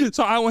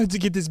 So I wanted to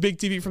get this big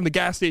TV from the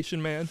gas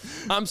station, man.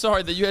 I'm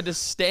sorry that you had to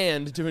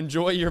stand to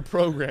enjoy your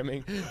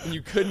programming and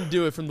you couldn't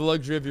do it from the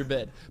luxury of your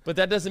bed. But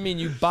that doesn't mean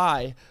you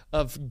buy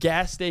a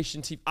gas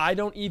station TV.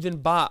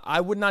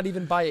 I would not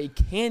even buy a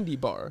candy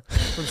bar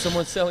from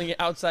someone selling it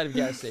outside of a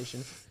gas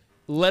station,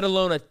 let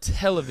alone a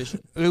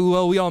television.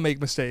 Well, we all make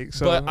mistakes.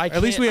 So But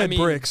at least we had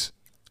bricks.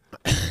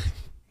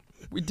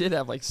 We did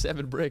have like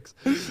 7 bricks.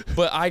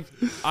 But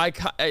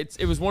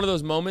it was one of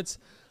those moments.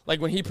 Like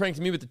when he pranked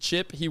me with the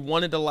chip, he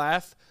wanted to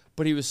laugh,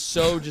 but he was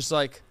so just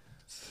like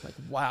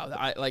wow,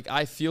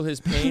 I feel his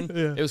pain.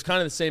 Yeah. It was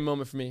kind of the same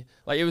moment for me.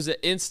 Like it was an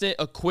instant,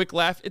 a quick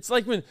laugh. It's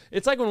like when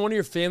one of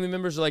your family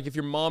members, or like if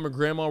your mom or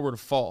grandma were to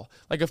fall.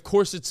 Like of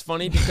course it's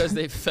funny because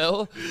they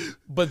fell,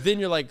 but then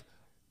you're like,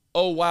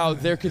 oh wow,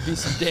 there could be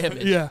some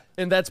damage. Yeah.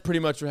 And that's pretty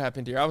much what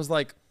happened here. I was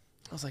like,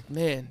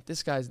 man,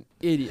 this guy's an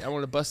idiot. I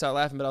wanted to bust out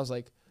laughing, but I was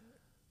like,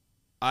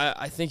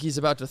 I think he's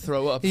about to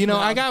throw up. You know,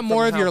 I got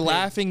more of your painful.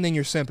 laughing than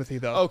your sympathy,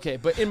 though. Okay,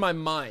 but in my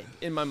mind,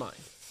 it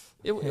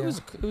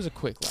was a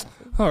quick laugh.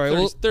 All right,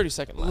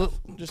 30-second laugh.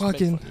 Just to make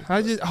fucking, fun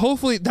of you, but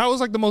hopefully that was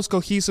like the most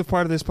cohesive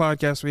part of this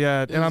podcast we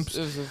had, and it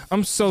was a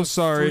I'm so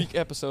sorry. freak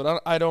episode.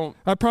 I don't.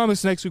 I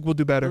promise next week we'll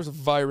do There better. was a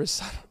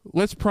virus.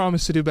 Let's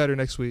promise to do better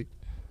next week.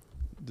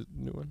 The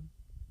new one.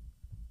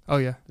 Oh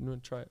yeah, The new one.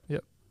 Try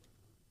it.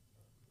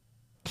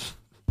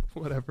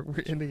 whatever.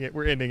 We're ending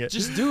it.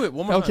 Just do it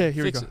one more time. Okay,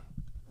 here we Fix go. it.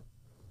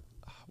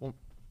 Well,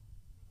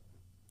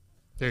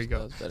 There you that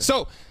go. was better.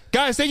 So,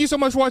 guys, thank you so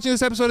much for watching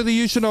this episode of the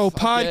You Should Know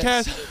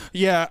podcast. yes.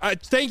 Yeah,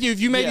 thank you. If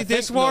you made it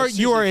this thank- no, far,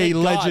 you are a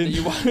seriously, thank God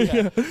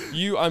legend.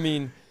 that I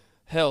mean,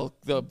 hell,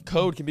 the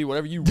code can be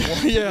whatever you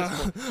want.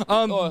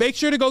 Yeah. Make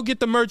sure to go get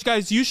the merch,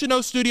 guys.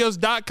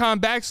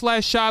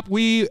 YouShouldKnowStudios.com/shop.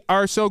 We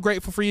are so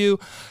grateful for you,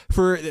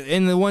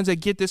 and the ones that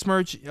get this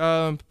merch.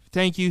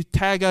 Thank you.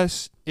 Tag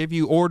us if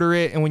you order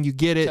it and when you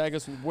get it. Tag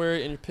us, wear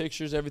it in your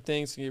pictures,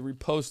 everything. It's going to get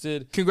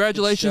reposted.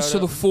 Congratulations to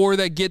Shout the out. 4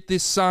 that get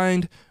this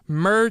signed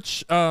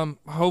merch.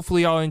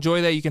 Hopefully y'all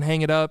enjoy that. You can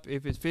hang it up.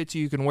 If it fits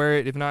you, you can wear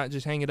it. If not,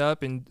 just hang it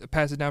up and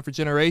pass it down for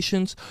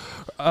generations.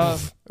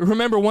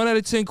 Remember, 1 out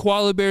of 10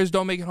 koala bears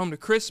don't make it home to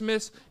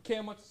Christmas.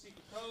 Cam, what's the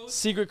secret code?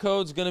 Secret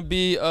code's going to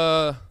be,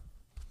 oh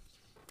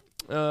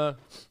yeah,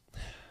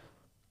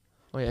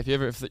 if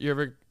you're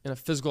ever in a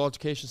physical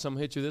altercation,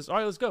 someone hits you with this, all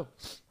right, let's go.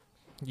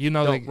 You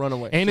know Don't they run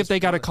away. And if Just they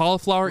got a run.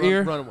 cauliflower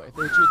ear, Run away.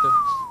 They hit you with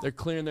they're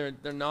clearing their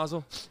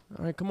nozzle.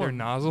 All right, come their on.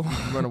 nozzle.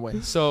 Run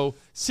away. So,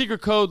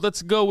 secret code,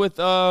 let's go with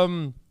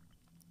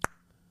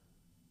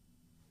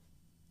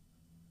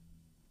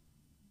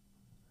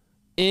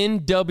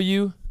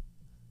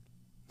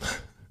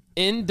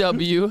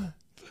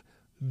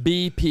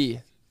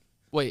NWBP.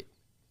 Wait.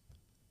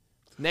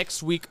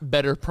 Next week,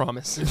 better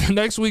promise.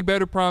 Next week,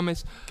 better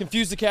promise.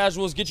 Confuse the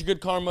casuals. Get your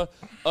good karma.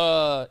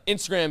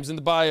 Instagram's in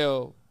the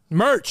bio.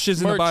 Merch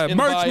is in the bio.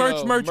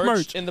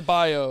 Merch. in the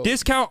bio.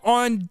 Discount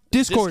on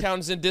Discord. Discount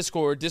is in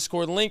Discord.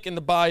 Discord link in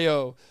the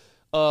bio.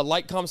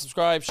 Like, comment,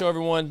 subscribe. Show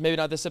everyone. Maybe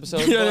not this episode.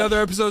 Yeah, but, the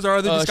other episodes are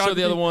other show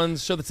the other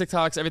ones. Show the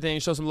TikToks. Everything.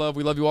 Show some love.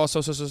 We love you all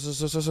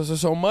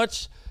so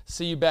much.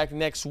 See you back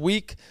next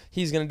week.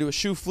 He's gonna do a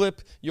shoe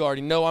flip. You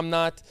already know I'm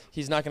not.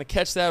 He's not gonna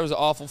catch that. It was an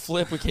awful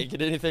flip. We can't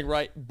get anything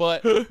right.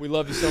 But we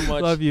love you so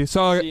much. Love you. See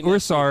Sorry, you we're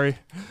next sorry.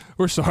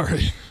 We're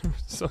sorry.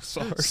 So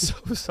sorry. So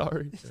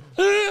sorry.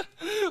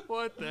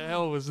 What the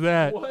hell was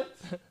that? What?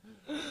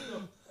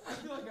 I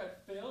feel like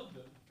I failed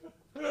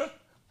them.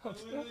 I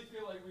literally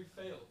feel like we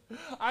failed.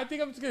 I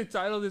think I'm just gonna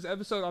title this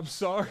episode "I'm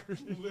sorry."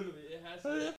 Literally, it has to.